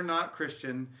they're not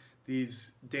Christian,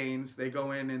 these Danes. They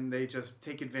go in and they just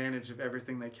take advantage of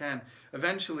everything they can.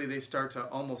 Eventually they start to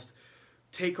almost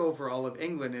take over all of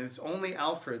England, and it's only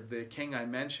Alfred, the king I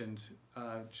mentioned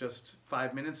just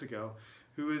 5 minutes ago,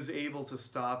 who is able to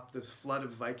stop this flood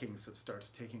of Vikings that starts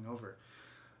taking over.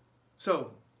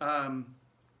 So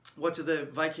what do the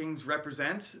Vikings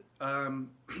represent?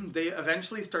 They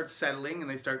eventually start settling and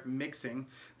they start mixing.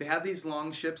 They have these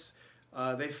long ships.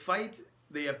 They fight.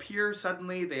 They appear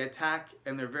suddenly. They attack,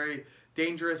 and they're very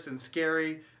dangerous and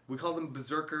scary. We call them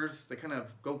berserkers. They kind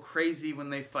of go crazy when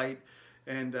they fight,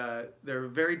 and they're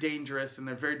very dangerous, and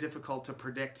they're very difficult to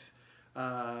predict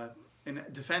and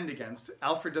defend against.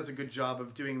 Alfred does a good job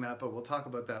of doing that, but we'll talk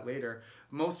about that later.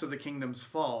 Most of the kingdoms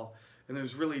fall, and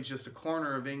there's really just a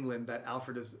corner of England that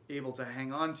Alfred is able to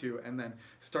hang on to and then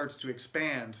starts to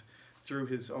expand through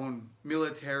his own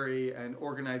military and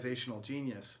organizational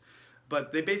genius.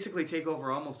 But they basically take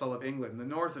over almost all of England. The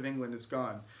north of England is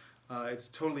gone. It's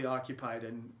totally occupied,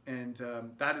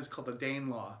 and that is called the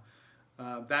Danelaw.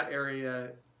 That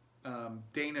area,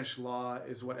 Danish law,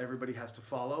 is what everybody has to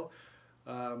follow.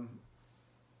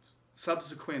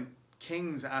 Subsequent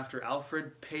kings after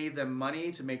Alfred pay them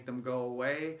money to make them go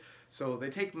away. So they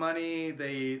take money,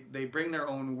 they bring their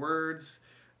own words,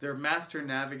 they're master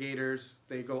navigators,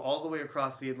 they go all the way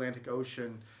across the Atlantic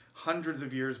Ocean hundreds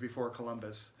of years before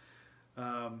Columbus.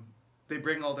 They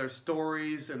bring all their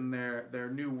stories and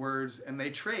their new words, and they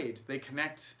trade, they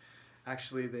connect.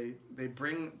 Actually,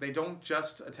 they don't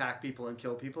just attack people and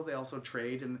kill people, they also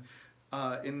trade. And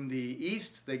in the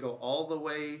east, they go all the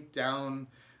way down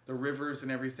the rivers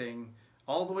and everything,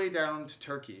 all the way down to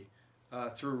Turkey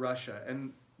through Russia.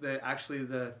 And the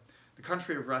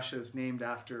country of Russia is named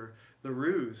after the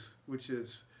Rus,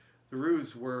 the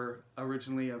Rus were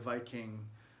originally a Viking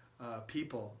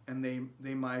people, and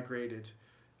they migrated.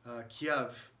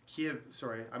 Kiev,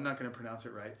 sorry, I'm not going to pronounce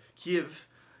it right. Kiev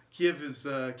is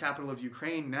the capital of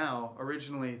Ukraine now.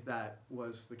 Originally, that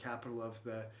was the capital of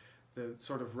the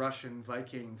sort of Russian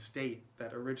Viking state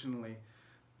that originally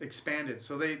expanded.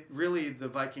 So the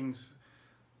Vikings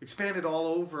expanded all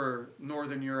over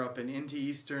Northern Europe and into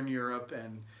Eastern Europe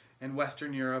and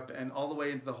Western Europe and all the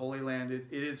way into the Holy Land. It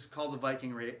is called the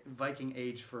Viking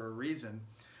Age for a reason.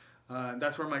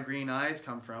 That's where my green eyes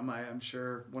come from. I'm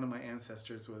sure one of my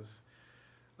ancestors was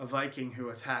a Viking who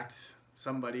attacked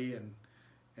somebody,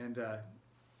 and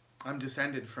I'm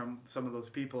descended from some of those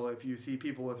people. If you see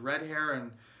people with red hair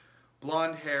and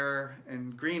blonde hair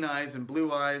and green eyes and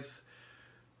blue eyes,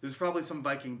 there's probably some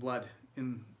Viking blood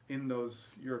in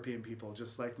those European people,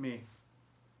 just like me.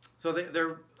 So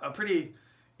they're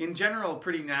in general,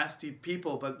 pretty nasty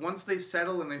people, but once they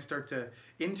settle and they start to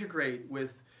integrate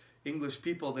with English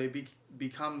people, they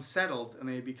become settled and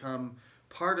they become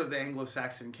part of the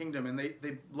Anglo-Saxon kingdom, and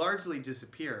they largely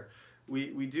disappear.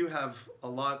 We do have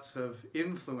lots of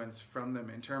influence from them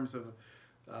in terms of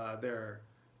their,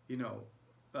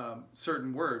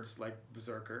 certain words like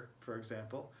berserker, for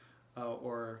example,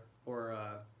 or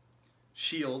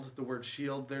shield. The word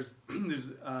shield. There's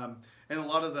and a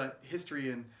lot of the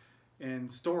history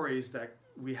and stories that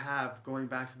we have going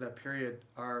back to that period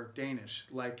are Danish.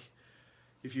 Like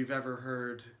if you've ever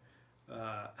heard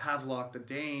Havelock the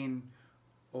Dane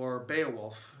or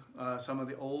Beowulf, some of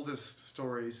the oldest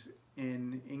stories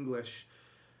in English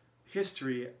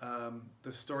history,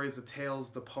 the stories, the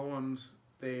tales, the poems,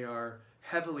 they are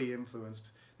heavily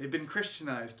influenced. They've been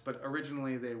Christianized, but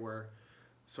originally they were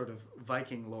sort of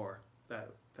Viking lore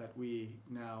that we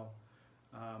now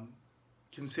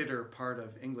consider part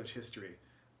of English history.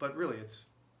 But really it's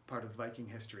part of Viking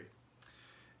history.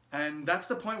 And that's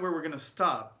the point where we're going to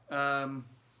stop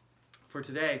for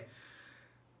today.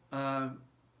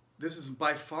 This is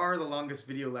by far the longest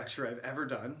video lecture I've ever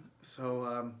done,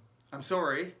 so I'm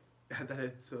sorry that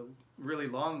it's a really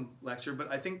long lecture,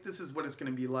 but I think this is what it's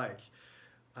going to be like.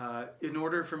 In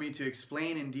order for me to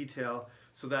explain in detail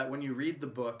so that when you read the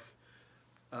book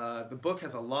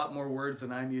has a lot more words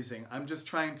than I'm using. I'm just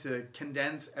trying to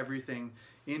condense everything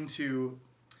into,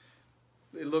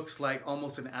 it looks like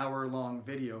almost an hour-long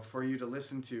video for you to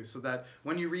listen to, so that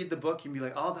when you read the book, you can be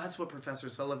like, oh, that's what Professor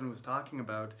Sullivan was talking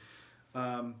about.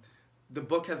 The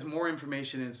book has more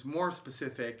information, it's more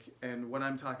specific, and what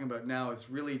I'm talking about now is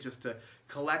really just to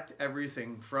collect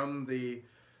everything from the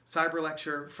cyber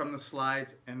lecture, from the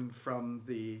slides, and from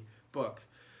the book.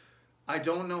 I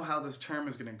don't know how this term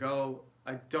is going to go.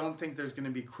 I don't think there's going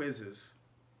to be quizzes.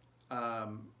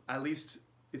 At least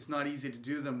it's not easy to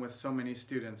do them with so many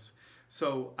students.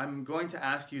 So I'm going to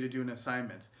ask you to do an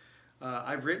assignment.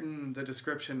 I've written the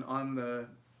description on the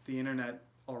internet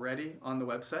already on the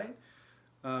website.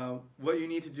 What you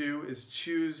need to do is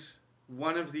choose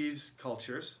one of these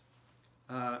cultures,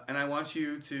 and I want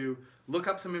you to look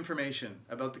up some information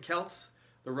about the Celts,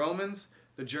 the Romans,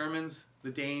 the Germans, the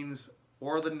Danes,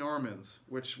 or the Normans,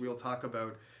 which we'll talk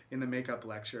about in the makeup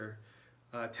lecture.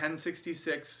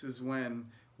 1066 is when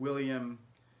William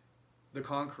the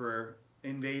Conqueror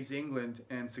invades England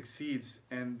and succeeds,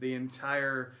 and the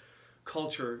entire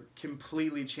culture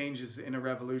completely changes in a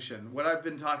revolution. What I've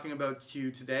been talking about to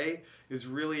you today is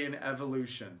really an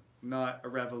evolution, not a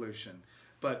revolution.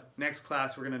 But next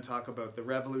class we're going to talk about the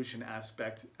revolution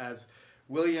aspect, as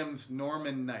William's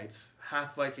Norman knights,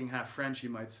 half Viking, half French you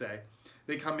might say,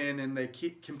 they come in and they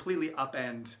completely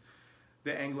upend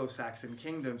the Anglo-Saxon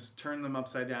kingdoms, turn them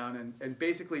upside down, and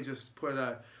basically just put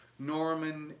a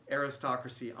Norman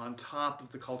aristocracy on top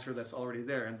of the culture that's already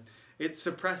there. And it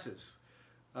suppresses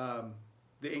the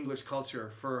English culture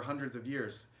for hundreds of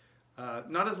years.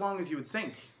 Not as long as you would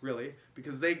think, really,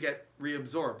 because they get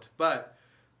reabsorbed. But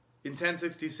in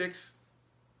 1066,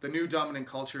 the new dominant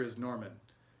culture is Norman.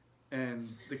 And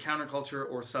the counterculture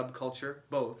or subculture,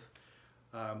 both,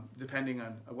 depending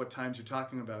on what times you're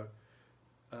talking about,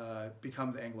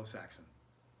 becomes Anglo-Saxon.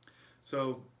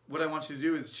 So what I want you to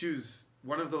do is choose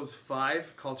one of those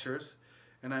 5 cultures,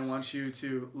 and I want you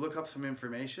to look up some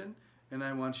information, and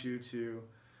I want you to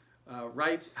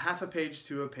write half a page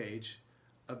to a page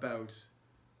about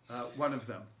one of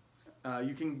them.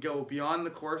 You can go beyond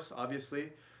the course,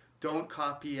 obviously. Don't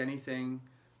copy anything.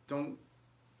 Don't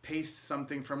paste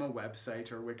something from a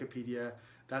website or Wikipedia.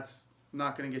 That's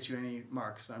not going to get you any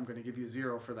marks. I'm going to give you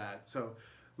 0 for that. So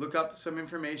look up some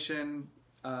information,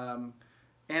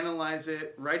 analyze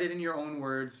it, write it in your own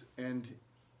words, and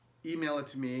email it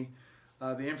to me.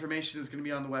 The information is going to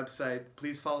be on the website.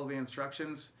 Please follow the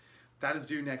instructions. That is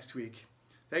due next week.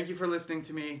 Thank you for listening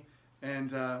to me,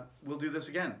 and we'll do this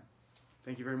again.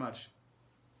 Thank you very much.